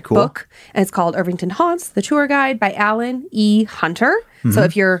 Oh, okay, cool. Book. And it's called Irvington Haunts, The Tour Guide by Alan E. Hunter. So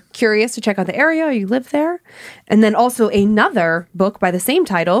if you're curious to check out the area or you live there. And then also another book by the same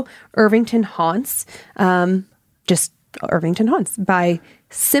title, Irvington Haunts, just Irvington Haunts by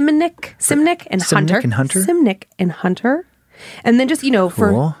Simnick and Hunter. Simnick and Hunter. And then just,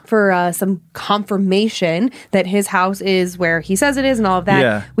 cool. for some confirmation that his house is where he says it is and all of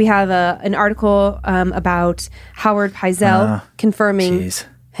that, we have an article about Howard Peizel confirming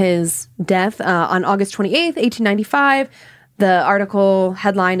his death on August 28th, 1895. The article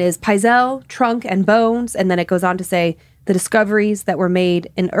headline is Peizel, Trunk and Bones, and then it goes on to say the discoveries that were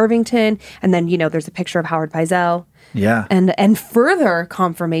made in Irvington, and then, there's a picture of Howard Peizel. Yeah. And further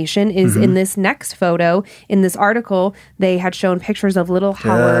confirmation is in this next photo. In this article, they had shown pictures of little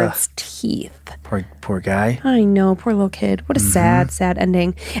Howard's teeth. Poor guy. I know, poor little kid. What a sad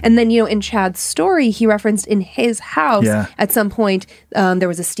ending. And then, in Chad's story, he referenced in his house at some point, there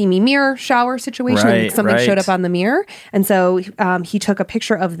was a steamy mirror shower situation and something showed up on the mirror. And so he took a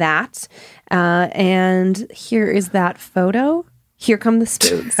picture of that. And here is that photo. Here come the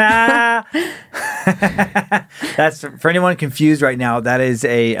spoons. That's for anyone confused right now. That is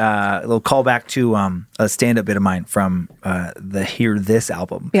a little callback to a stand-up bit of mine from the Hear This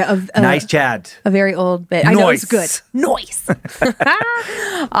album. Yeah, nice, Chad. A very old bit. I know it's good. Nice.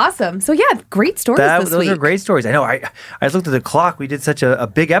 Awesome. So yeah, great stories this week. Those are great stories. I know. I looked at the clock. We did such a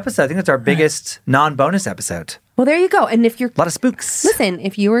big episode. I think it's our biggest non-bonus episode. Well, there you go. And if you're a lot of spooks. Listen,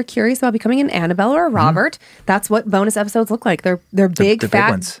 if you were curious about becoming an Annabelle or a Robert, that's what bonus episodes look like. They're big,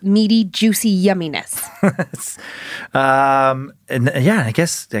 fat, meaty, juicy yumminess. And yeah, I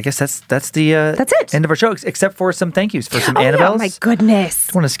guess that's it. End of our show, except for some thank yous for some Annabelles. Yeah, my goodness.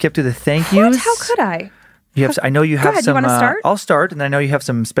 I want to skip through the thank yous. What? How could I? I know you have ahead, some. You want to start? I'll start, and I know you have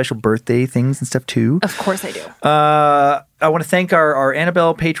some special birthday things and stuff too. Of course I do. I want to thank our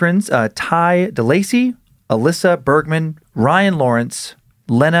Annabelle patrons, Ty DeLacy, Alyssa Bergman, Ryan Lawrence,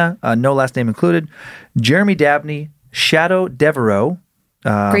 Lena, no last name included, Jeremy Dabney, Shadow Devereaux.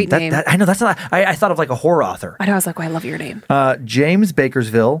 Great name. I know that's not. I thought of like a horror author. I know. I was like, I love your name. James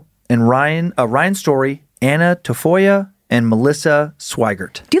Bakersville and Ryan Story, Anna Tafoya, and Melissa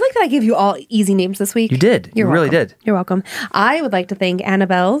Swigert. Do you like that I gave you all easy names this week? You did. You really did. You're welcome. I would like to thank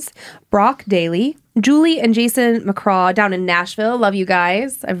Annabelle's, Brock Daly, Julie and Jason McCraw down in Nashville. Love you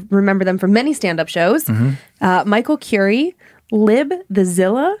guys. I remember them from many stand-up shows. Michael Curie, Lib the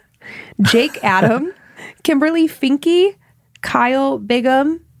Zilla, Jake Adam, Kimberly Finke, Kyle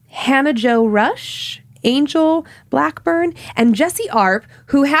Bigham, Hannah Jo Rush, Angel Blackburn, and Jesse Arp,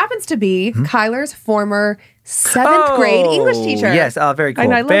 who happens to be Kyler's former 7th grade English teacher. Yes, very cool.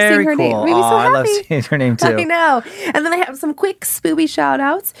 And I love seeing her name. It made me so happy. I love seeing her name too. I know. And then I have some quick spooby shout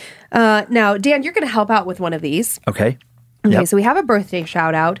outs. Now, Dan, you're going to help out with one of these. Okay. Okay, so we have a birthday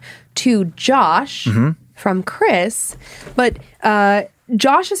shout out to Josh from Chris, but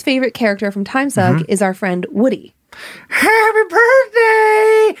Josh's favorite character from Time Suck is our friend Woody. Happy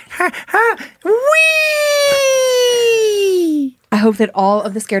birthday! Wee! I hope that all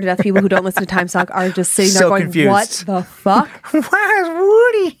of the Scared to Death people who don't listen to Time Suck are just sitting there going, confused. What the fuck? Why is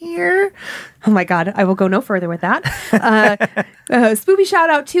Woody here? Oh my God, I will go no further with that. Spoopy shout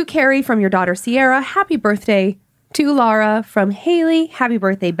out to Carrie from your daughter Sierra. Happy birthday. To Laura from Haley. Happy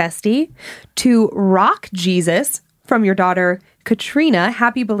birthday, bestie. To Rock Jesus from your daughter Katrina.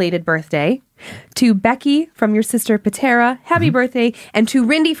 Happy belated birthday. To Becky from your sister Patera. Happy birthday. And to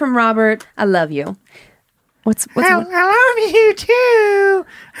Rindy from Robert. I love you. I love you too.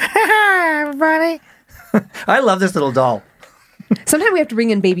 Everybody. I love this little doll. Sometimes we have to bring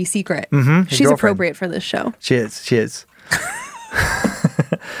in Baby Secret. She's appropriate for this show. She is.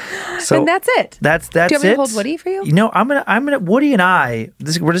 So and that's it. That's Do you want me it. to hold Woody for you? You know, I'm gonna Woody and I.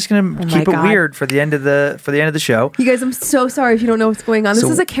 We're just gonna keep it weird for the end of the show. You guys, I'm so sorry if you don't know what's going on. This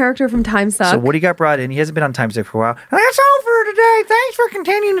is a character from Time Suck. So Woody got brought in. He hasn't been on Time Suck for a while. And that's all for today. Thanks for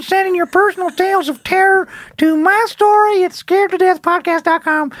continuing to send in your personal tales of terror to my story at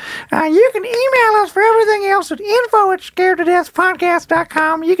scaredtodeathpodcast.com. You can email us for everything else at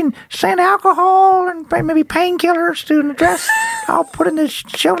info@scaredtodeathpodcast.com. You can send alcohol and maybe painkillers to an address I'll put in the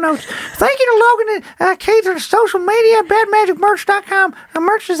show notes. Thank you to Logan and Kate for social media, badmagicmerch.com, a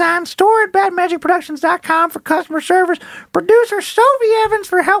merch design store at badmagicproductions.com for customer service, producer Sophie Evans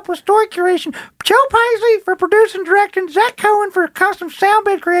for help with story curation, Joe Paisley for producing and directing, Zach Cohen for custom sound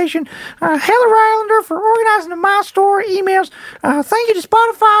bed creation, Heather Rylander for organizing the My Store emails. Thank you to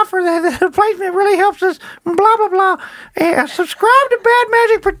Spotify for the placement. It really helps us, blah, blah, blah. Subscribe to Bad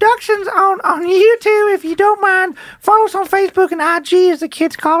Magic Productions on YouTube if you don't mind. Follow us on Facebook and IG, as the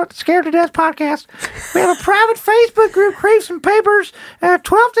kids call it, the Scared to Death Podcast. We have a private Facebook group, Creeps and Papers,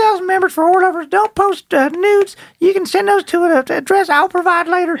 12,000 members for horror lovers. Don't post nudes. You can send those to an address I'll provide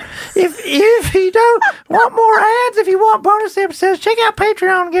later. If you don't want more ads, if you want bonus episodes, check out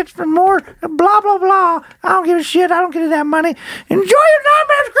Patreon and get some more blah, blah, blah. I don't give a shit. I don't get that money. Enjoy your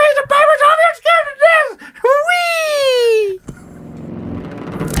nightmares, Creeps and Papers. I'm Scared to Death.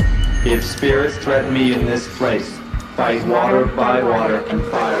 Whee! If spirits threaten me in this place, fight water by water and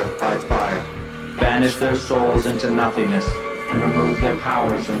fire by fire. Banish their souls into nothingness and remove their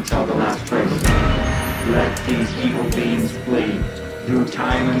powers until the last trace. Let these evil beings flee through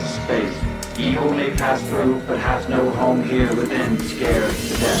time and space. Evil may pass through, but has no home here within, scared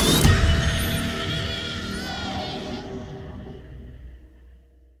to death.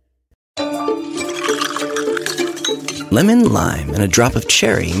 Lemon, lime, and a drop of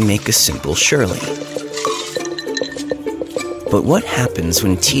cherry make a simple Shirley. But what happens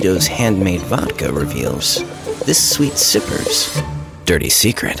when Tito's handmade vodka reveals this sweet sipper's dirty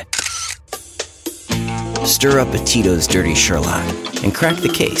secret? Stir up a Tito's Dirty Sherlock and crack the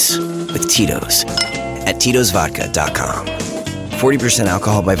case with Tito's at Tito'sVodka.com. 40%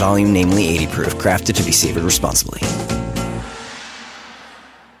 alcohol by volume, namely 80 proof, crafted to be savored responsibly.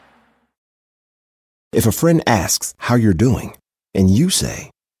 If a friend asks how you're doing, and you say,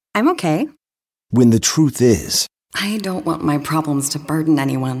 I'm okay. When the truth is, I don't want my problems to burden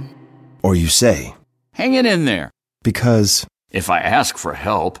anyone. Or you say, hang it in there. Because if I ask for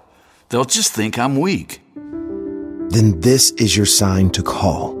help, they'll just think I'm weak. Then this is your sign to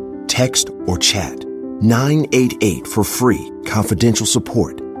call, text, or chat 988 for free, confidential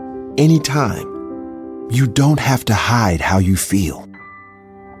support. Anytime. You don't have to hide how you feel.